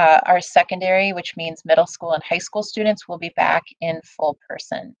 Our secondary, which means middle school and high school students, will be back in full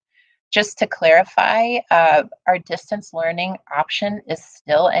person. Just to clarify, our distance learning option is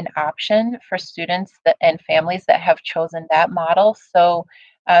still an option for students and families that have chosen that model. So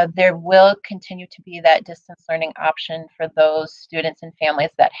there will continue to be that distance learning option for those students and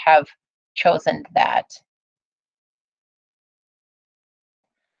families that have chosen that.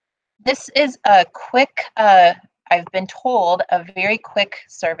 This is a quick, I've been told, a very quick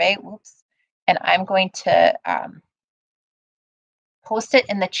survey. Oops. And I'm going to post it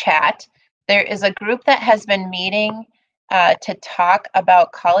in the chat. There is a group that has been meeting to talk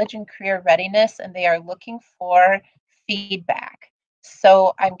about college and career readiness, and they are looking for feedback.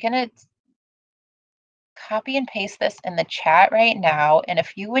 So I'm going to copy and paste this in the chat right now. And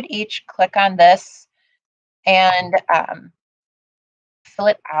if you would each click on this and fill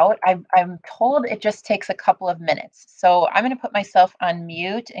it out, I'm told it just takes a couple of minutes. So I'm going to put myself on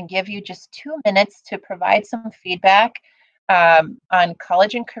mute and give you just 2 minutes to provide some feedback on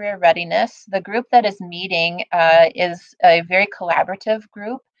college and career readiness. The group that is meeting is a very collaborative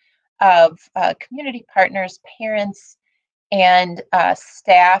group of community partners, parents, and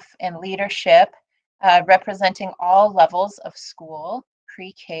staff and leadership representing all levels of school,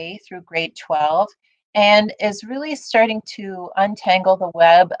 pre-K through grade 12, and is really starting to untangle the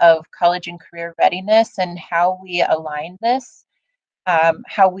web of college and career readiness and how we align this,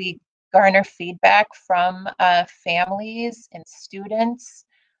 how we garner feedback from families and students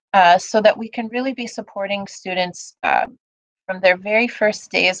so that we can really be supporting students from their very first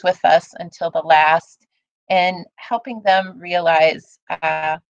days with us until the last, and helping them realize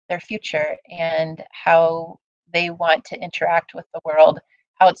their future and how they want to interact with the world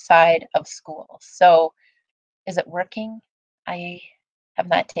outside of school. So is it working? I have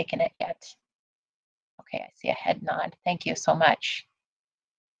not taken it yet. Okay, I see a head nod. Thank you so much.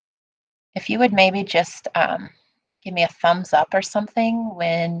 If you would maybe just give me a thumbs up or something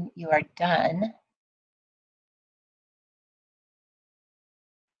when you are done.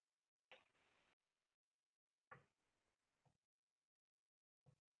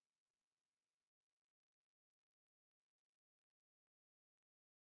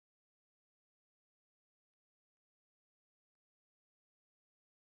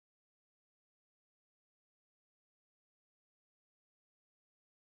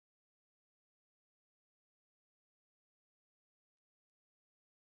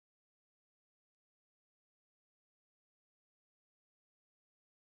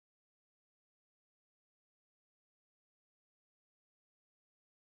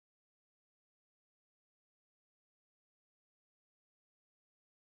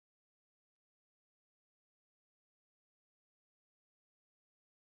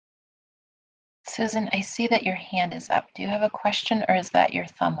 Susan, I see that your hand is up. Do you have a question, or is that your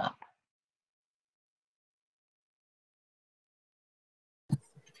thumb up?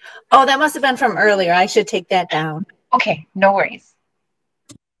 Oh, that must have been from earlier. I should take that down. Okay, no worries.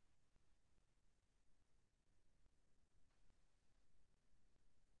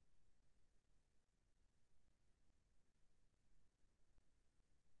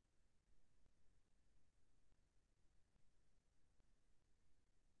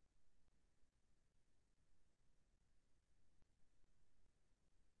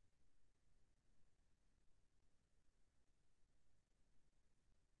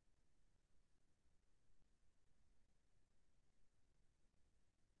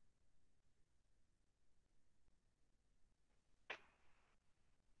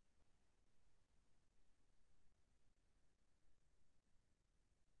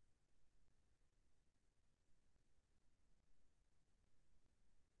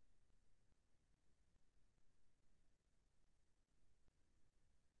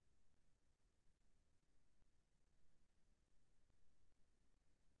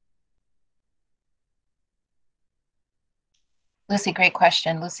 Lucy, great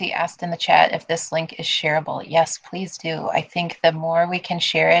question. Lucy asked in the chat if this link is shareable. Yes, please do. I think the more we can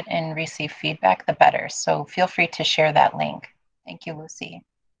share it and receive feedback, the better. So feel free to share that link. Thank you, Lucy.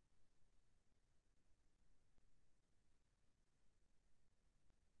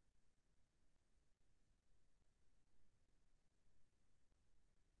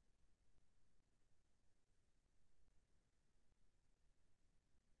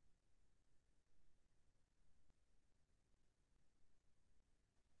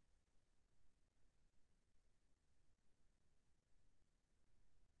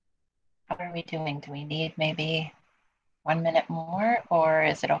 How are we doing? Do we need maybe 1 minute more, or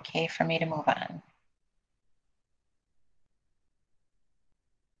is it okay for me to move on?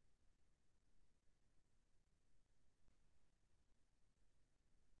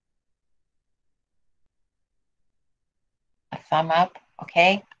 A thumb up,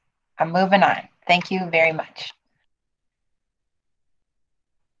 okay? I'm moving on. Thank you very much.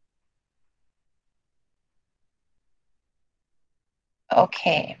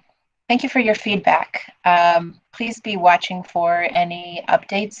 Okay, thank you for your feedback. Please be watching for any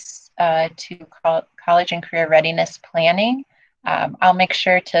updates to college and career readiness planning. I'll make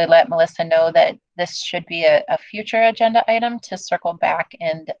sure to let Melissa know that this should be a future agenda item to circle back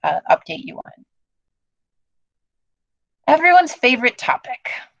and update you on. Everyone's favorite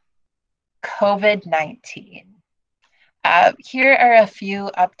topic, COVID-19. Here are a few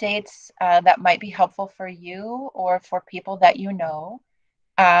updates that might be helpful for you or for people that you know.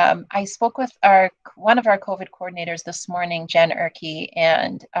 I spoke with one of our COVID coordinators this morning, Jen Erke,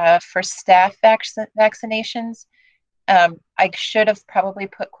 and for staff vaccinations, I should have probably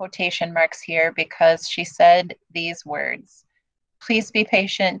put quotation marks here because she said these words: please be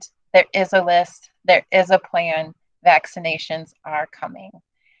patient, there is a list, there is a plan, vaccinations are coming.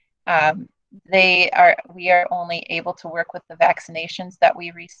 We are only able to work with the vaccinations that we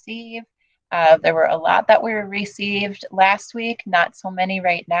receive. There were a lot that we received last week, not so many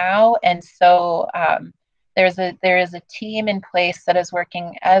right now. And so there is a team in place that is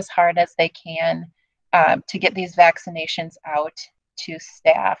working as hard as they can to get these vaccinations out to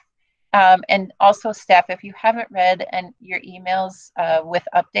staff. And also staff, if you haven't read your emails with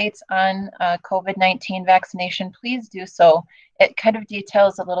updates on COVID-19 vaccination, please do so. It kind of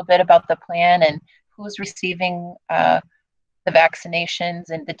details a little bit about the plan and who's receiving the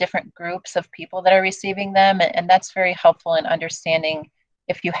vaccinations and the different groups of people that are receiving them. And that's very helpful in understanding,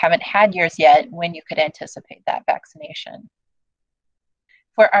 if you haven't had yours yet, when you could anticipate that vaccination.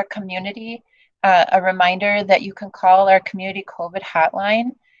 For our community, a reminder that you can call our community COVID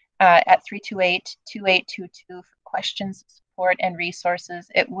hotline at 328-2822 for questions, support, and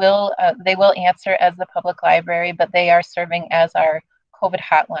resources. They will answer as the public library, but they are serving as our COVID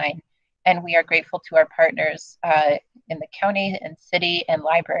hotline. And we are grateful to our partners in the county and city and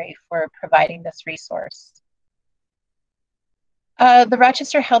library for providing this resource. The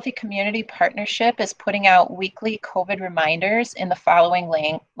Rochester Healthy Community Partnership is putting out weekly COVID reminders in the following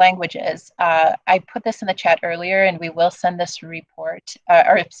languages. I put this in the chat earlier, and we will send this report,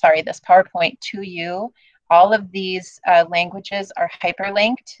 this PowerPoint to you. All of these languages are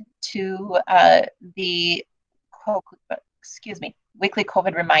hyperlinked to the weekly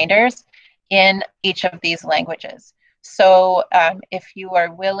COVID reminders in each of these languages. So if you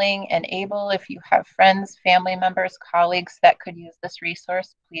are willing and able, if you have friends, family members, colleagues that could use this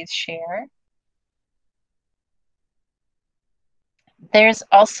resource, please share. There's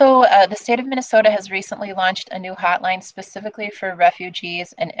also, the state of Minnesota has recently launched a new hotline specifically for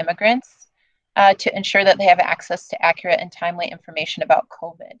refugees and immigrants to ensure that they have access to accurate and timely information about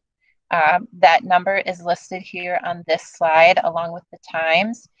COVID. That number is listed here on this slide along with the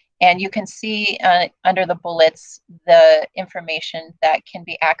times. And you can see under the bullets the information that can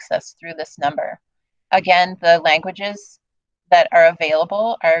be accessed through this number. Again, the languages that are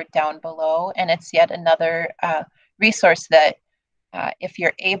available are down below, and it's yet another resource that if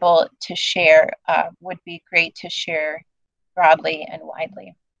you're able to share, would be great to share broadly and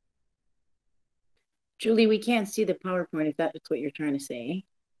widely. Julie, we can't see the PowerPoint if that's what you're trying to say.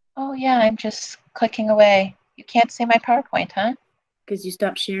 Oh yeah, I'm just clicking away. You can't see my PowerPoint, huh? Because you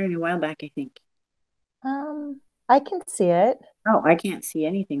stopped sharing a while back, I think. I can see it. Oh, I can't see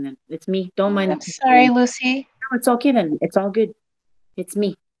anything then. It's me. Don't mind. I'm sorry, Lucy. No, it's okay then. It's all good. It's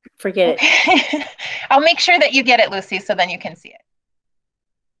me. Forget it. I'll make sure that you get it, Lucy, so then you can see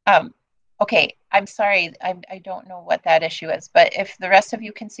it. Okay, I'm sorry. I don't know what that issue is, but if the rest of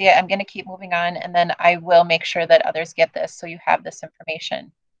you can see it, I'm going to keep moving on, and then I will make sure that others get this so you have this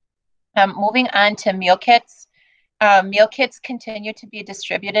information. Moving on to meal kits. Meal kits continue to be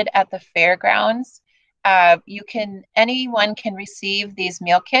distributed at the fairgrounds. Anyone can receive these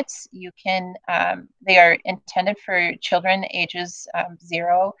meal kits. They are intended for children ages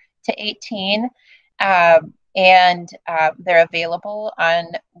 0 to 18. And they're available on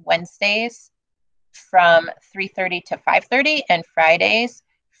Wednesdays from 3:30 to 5:30 and Fridays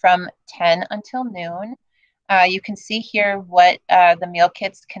from 10 until noon. You can see here what the meal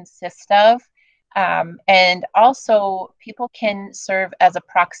kits consist of. And also, people can serve as a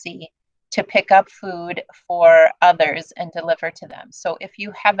proxy to pick up food for others and deliver to them. So if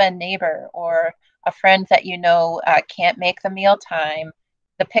you have a neighbor or a friend that you know can't make the meal time,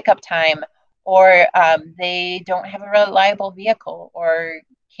 the pickup time, or they don't have a reliable vehicle or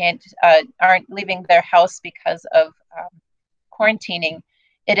aren't leaving their house because of quarantining,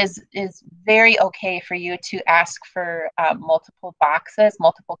 it is very okay for you to ask for multiple boxes,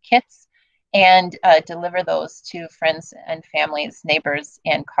 multiple kits, and deliver those to friends and families, neighbors,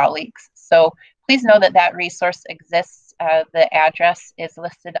 and colleagues. So please know that that resource exists. The address is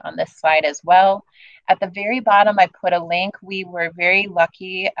listed on this slide as well. At the very bottom, I put a link. We were very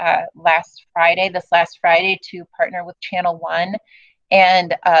lucky this last Friday, to partner with Channel One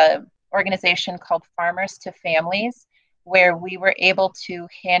and an organization called Farmers to Families, where we were able to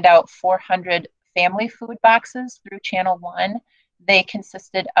hand out 400 family food boxes through Channel One. They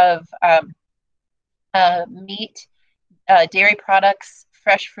consisted of meat, dairy products,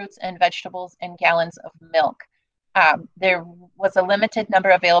 fresh fruits and vegetables, and gallons of milk. There was a limited number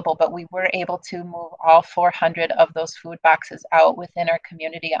available, but we were able to move all 400 of those food boxes out within our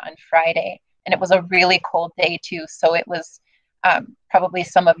community on Friday. And it was a really cold day too, so it was probably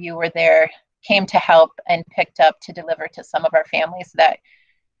some of you were there, came to help and picked up to deliver to some of our families that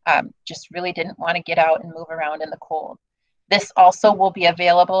just really didn't want to get out and move around in the cold. This also will be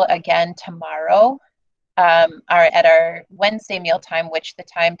available again tomorrow at our Wednesday mealtime, which the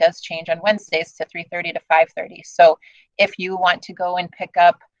time does change on Wednesdays to 3:30 to 5:30. So if you want to go and pick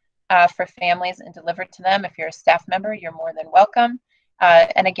up for families and deliver to them, if you're a staff member, you're more than welcome.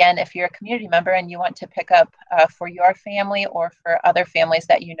 And again, if you're a community member and you want to pick up for your family or for other families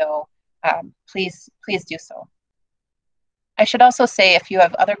that you know, please do so. I should also say, if you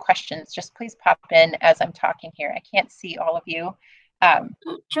have other questions, just please pop in as I'm talking here. I can't see all of you.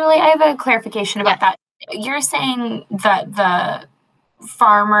 Julie, I have a clarification about that. You're saying that the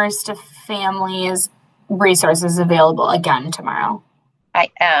Farmers to Families resources available again tomorrow? I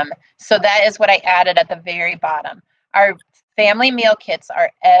am. So that is what I added at the very bottom. Our family meal kits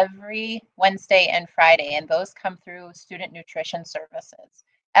are every Wednesday and Friday, and those come through Student Nutrition Services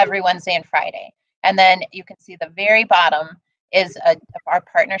every Wednesday and Friday. And then you can see the very bottom is our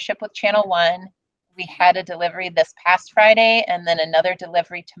partnership with Channel One. We had a delivery this past Friday and then another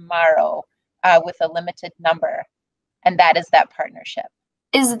delivery tomorrow with a limited number. And that is that partnership.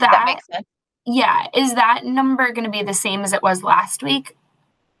 Does that make sense? Yeah. Is that number going to be the same as it was last week?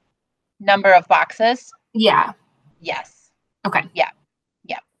 Number of boxes? Yeah. Yes. Okay. Yeah.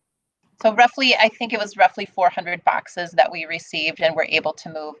 So roughly, I think it was roughly 400 boxes that we received and were able to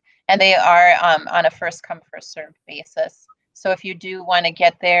move. And they are on a first come, first served basis. So if you do want to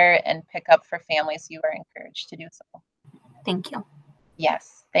get there and pick up for families, you are encouraged to do so. Thank you.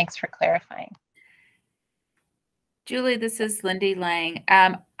 Yes. Thanks for clarifying. Julie, this is Lindy Lang.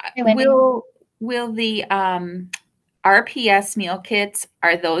 Hey, Lindy. Will the RPS meal kits,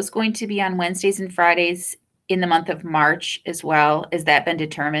 are those going to be on Wednesdays and Fridays in the month of March as well? Has that been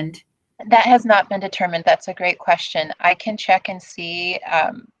determined? That has not been determined. That's a great question. I can check and see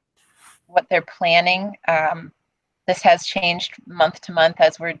what they're planning. This has changed month to month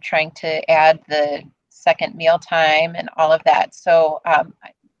as we're trying to add the second meal time and all of that. So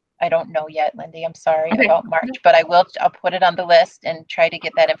I don't know yet, Lindy. I'm sorry about March, but I'll put it on the list and try to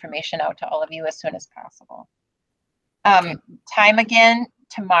get that information out to all of you as soon as possible. Time again,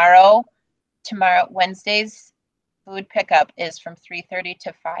 tomorrow, Wednesday's food pickup is from 3:30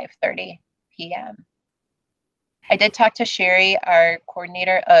 to 5:30 p.m. I did talk to Sherry, our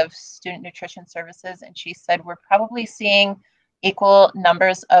coordinator of Student Nutrition Services, and she said we're probably seeing equal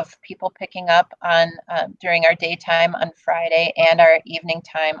numbers of people picking up on during our daytime on Friday and our evening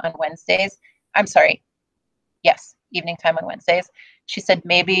time on Wednesdays. I'm sorry. Yes, evening time on Wednesdays. She said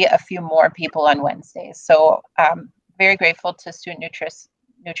maybe a few more people on Wednesdays. So very grateful to Student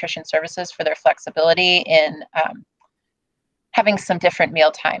Nutrition Services for their flexibility in having some different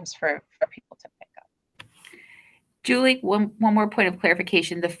meal times for people to pick up. Julie, one more point of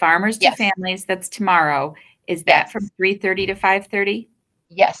clarification. The Farmers to Families, that's tomorrow. Is that from 3:30 to 5:30?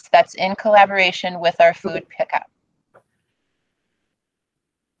 Yes, that's in collaboration with our food pickup.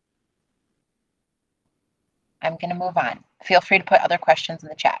 I'm going to move on. Feel free to put other questions in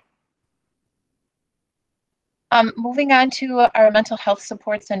the chat. Moving on to our mental health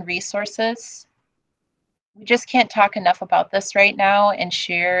supports and resources. We just can't talk enough about this right now and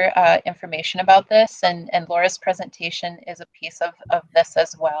share information about this. And Laura's presentation is a piece of this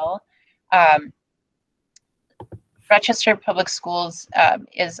as well. Rochester Public Schools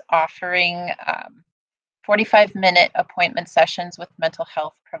is offering 45-minute appointment sessions with mental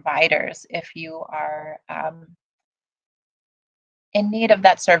health providers if you are in need of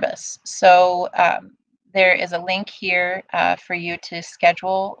that service. So there is a link here for you to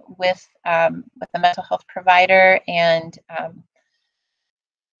schedule with a mental health provider and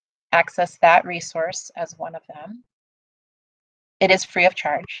access that resource as one of them. It is free of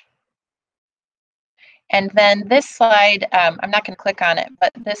charge. And then this slide, I'm not going to click on it,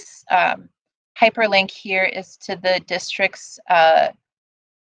 but this hyperlink here is to the district's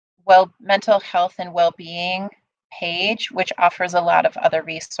mental health and well-being page, which offers a lot of other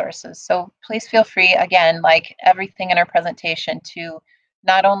resources. So please feel free, again, like everything in our presentation, to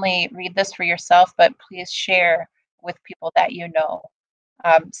not only read this for yourself, but please share with people that you know.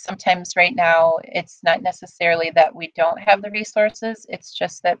 Sometimes right now, it's not necessarily that we don't have the resources, it's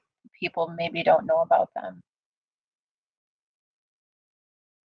just that people maybe don't know about them.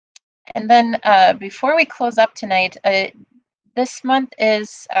 And then before we close up tonight, this month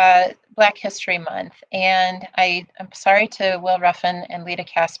is Black History Month, and I'm sorry to Will Ruffin and Lita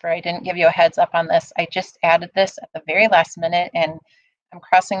Casper, I didn't give you a heads up on this. I just added this at the very last minute, and I'm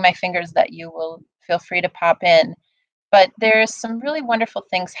crossing my fingers that you will feel free to pop in. But there's some really wonderful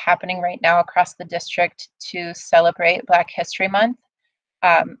things happening right now across the district to celebrate Black History Month.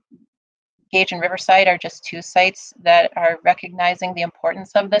 Gage and Riverside are just two sites that are recognizing the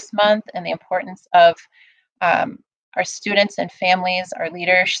importance of this month and the importance of our students and families, our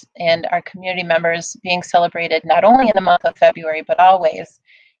leaders, and our community members being celebrated not only in the month of February, but always.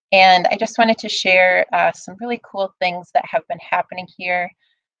 And I just wanted to share some really cool things that have been happening here.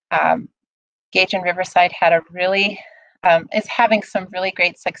 Gage and Riverside had is having some really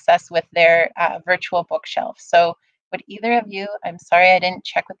great success with their virtual bookshelf. So would either of you, I'm sorry I didn't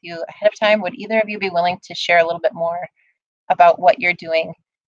check with you ahead of time, would either of you be willing to share a little bit more about what you're doing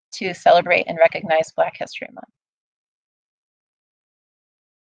to celebrate and recognize Black History Month?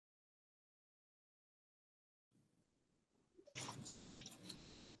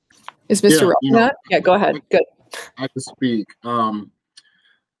 Is Mr. Ruffin? Yeah, go ahead. Good. I can speak.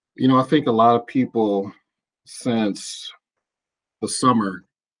 You know, I think a lot of people since the summer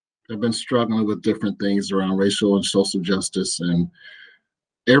have been struggling with different things around racial and social justice and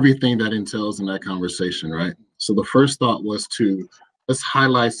everything that entails in that conversation, right? So the first thought was let's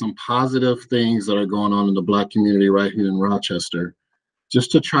highlight some positive things that are going on in the Black community right here in Rochester,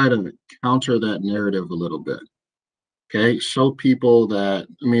 just to try to counter that narrative a little bit. Okay, show people that,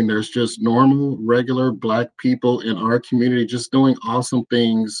 I mean, there's just normal, regular Black people in our community just doing awesome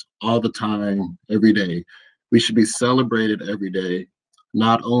things all the time, every day. We should be celebrated every day,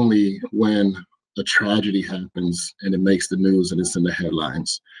 not only when a tragedy happens and it makes the news and it's in the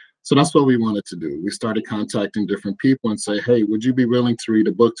headlines. So that's what we wanted to do. We started contacting different people and say, hey, would you be willing to read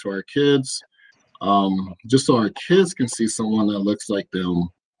a book to our kids? Just so our kids can see someone that looks like them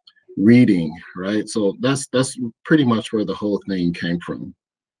reading, right? So that's pretty much where the whole thing came from.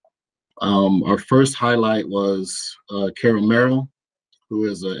 Our first highlight was Carol Merrill, who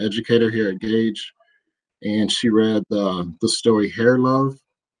is an educator here at Gage, and she read the story Hair Love,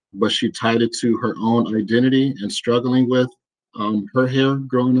 but she tied it to her own identity and struggling with her hair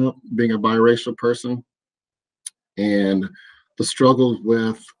growing up, being a biracial person, and the struggle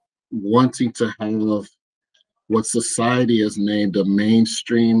with wanting to have what society has named a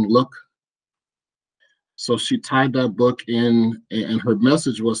mainstream look. So she tied that book in, and her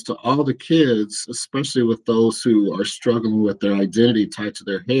message was to all the kids, especially with those who are struggling with their identity tied to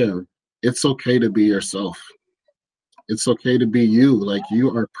their hair, it's okay to be yourself. It's okay to be you, like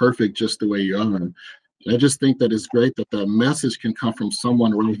you are perfect just the way you are. And I just think that it's great that that message can come from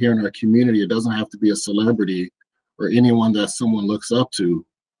someone right here in our community. It doesn't have to be a celebrity or anyone that someone looks up to.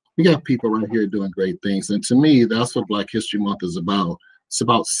 We got people right here doing great things. And to me, that's what Black History Month is about. It's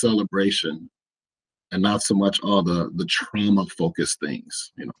about celebration and not so much all the trauma-focused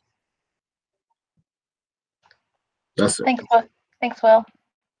things, you know. That's it. Thanks, Will. Thanks, Will.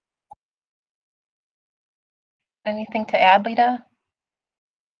 Anything to add, Lita?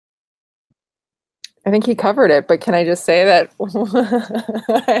 I think he covered it, but can I just say that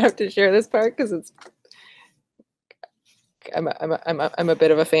I have to share this part because it's I'm a bit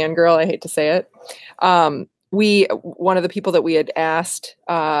of a fangirl. I hate to say it. One of the people that we had asked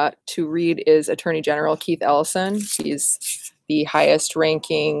to read is Attorney General Keith Ellison. He's the highest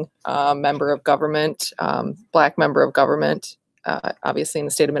ranking member of government, Black member of government, obviously in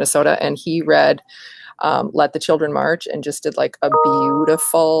the state of Minnesota. And he read Let the Children March and just did like a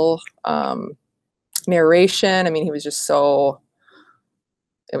beautiful narration. I mean, he was just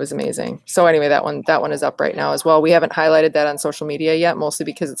it was amazing. So anyway, that one is up right now as well. We haven't highlighted that on social media yet, mostly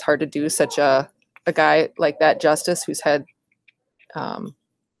because it's hard to do such a guy like that justice who's had,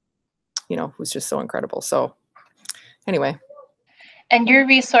 who's just so incredible. So anyway. And your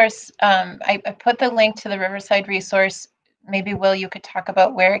resource, I put the link to the Riverside resource. Maybe, Will, you could talk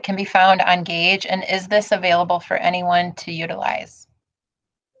about where it can be found on Gage, and is this available for anyone to utilize?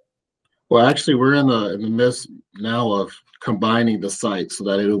 Well, actually, we're in the midst now of combining the sites so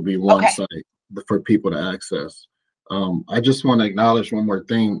that it'll be one site for people to access. I just want to acknowledge one more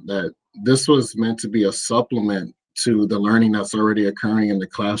thing, that this was meant to be a supplement to the learning that's already occurring in the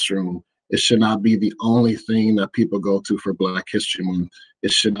classroom. It should not be the only thing that people go to for Black History Month.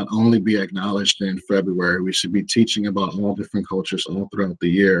 It should not only be acknowledged in February. We should be teaching about all different cultures all throughout the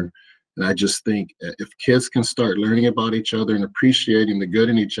year. And I just think if kids can start learning about each other and appreciating the good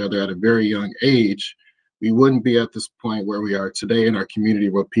in each other at a very young age, we wouldn't be at this point where we are today in our community,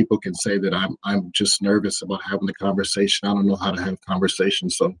 where people can say that I'm just nervous about having the conversation. I don't know how to have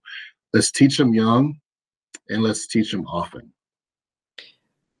conversations. So let's teach them young and let's teach them often.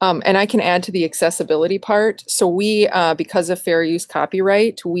 And I can add to the accessibility part. So we, because of fair use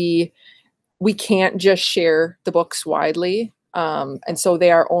copyright, we can't just share the books widely. And so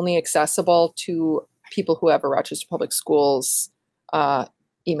they are only accessible to people who have a Rochester Public Schools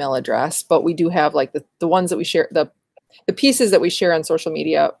email address. But we do have like the ones that we share, the pieces that we share on social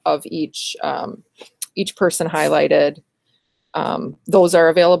media of each person highlighted. Those are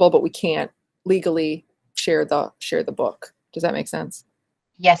available, but we can't legally share the book. Does that make sense?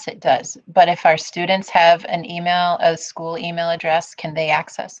 Yes, it does. But if our students have a school email address, can they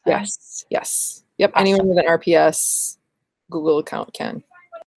access them? Yes. Yep. Awesome. Anyone with an RPS Google account can.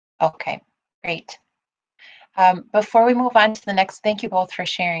 Okay, great. Before we move on to the next, thank you both for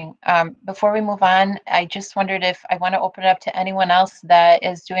sharing. Before we move on, I just wondered if I want to open it up to anyone else that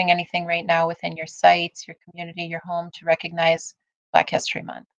is doing anything right now within your sites, your community, your home to recognize Black History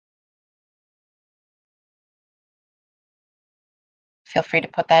Month. Feel free to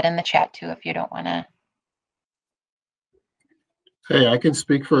put that in the chat too if you don't want to. Hey, I can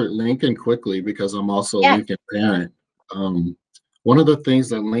speak for Lincoln quickly because I'm also a Lincoln parent. One of the things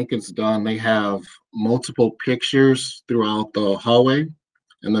that Lincoln's done, they have multiple pictures throughout the hallway,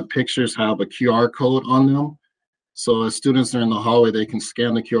 and the pictures have a QR code on them. So as students are in the hallway, they can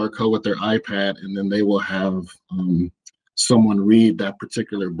scan the QR code with their iPad, and then they will have someone read that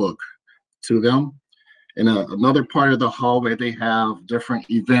particular book to them. In another part of the hallway, they have different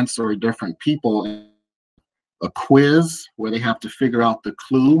events or different people. A quiz where they have to figure out the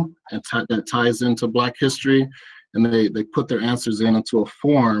clue and that ties into Black history. And they put their answers into a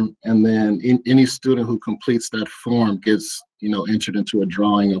form, and then any student who completes that form gets entered into a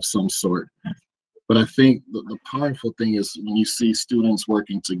drawing of some sort. But I think the powerful thing is when you see students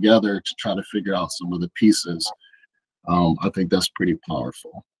working together to try to figure out some of the pieces. I think that's pretty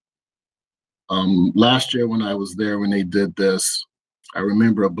powerful. Last year when I was there, when they did this, I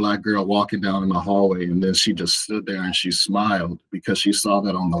remember a Black girl walking down in the hallway, and then she just stood there and she smiled because she saw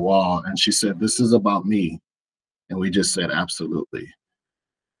that on the wall, and she said, "This is about me." And we just said, absolutely.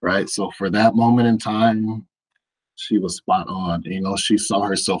 Right. So for that moment in time, she was spot on. She saw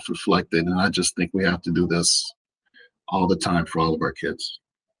herself reflected. And I just think we have to do this all the time for all of our kids.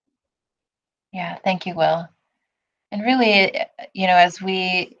 Yeah, thank you, Will. And really, as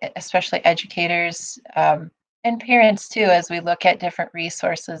we, especially educators and parents too, as we look at different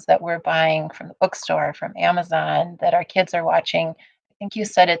resources that we're buying from the bookstore, from Amazon, that our kids are watching, I think you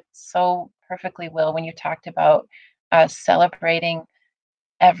said it so perfectly, Will, when you talked about celebrating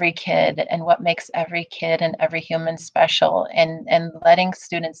every kid and what makes every kid and every human special, and letting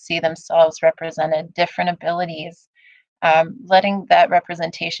students see themselves represented, different abilities, letting that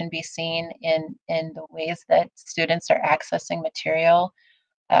representation be seen in the ways that students are accessing material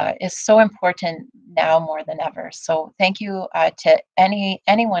is so important now more than ever. So thank you to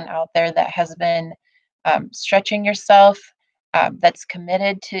anyone out there that has been stretching yourself, that's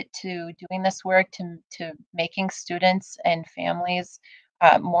committed to doing this work, to making students and families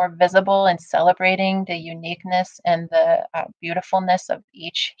more visible and celebrating the uniqueness and the beautifulness of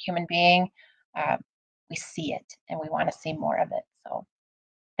each human being. We see it and we want to see more of it. So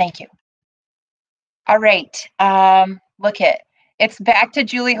thank you. All right. It's back to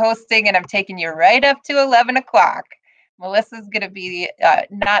Julie hosting, and I'm taking you right up to 11 o'clock. Melissa's going to be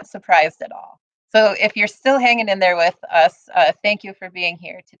not surprised at all. So if you're still hanging in there with us, thank you for being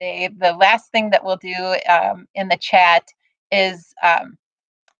here today. The last thing that we'll do in the chat is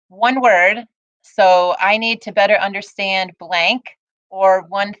one word. So I need to better understand blank, or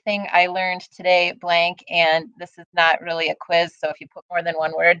one thing I learned today blank, and this is not really a quiz. So if you put more than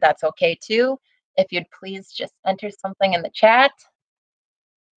one word, that's okay too. If you'd please just enter something in the chat.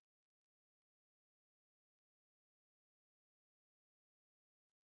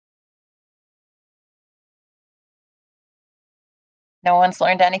 No one's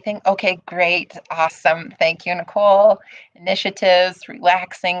learned anything? Okay, great. Awesome. Thank you, Nicole. Initiatives,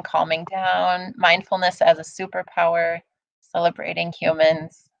 relaxing, calming down, mindfulness as a superpower, celebrating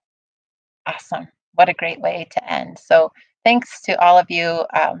humans. Awesome. What a great way to end. So thanks to all of you.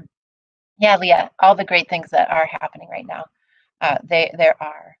 Yeah, Leah, all the great things that are happening right now. There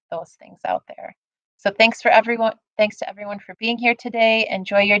are those things out there. So thanks for everyone. Thanks to everyone for being here today.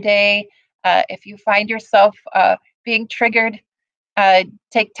 Enjoy your day. If you find yourself being triggered,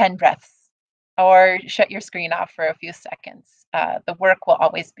 take 10 breaths or shut your screen off for a few seconds. The work will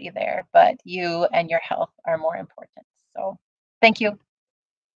always be there, but you and your health are more important. So thank you.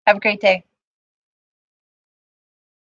 Have a great day.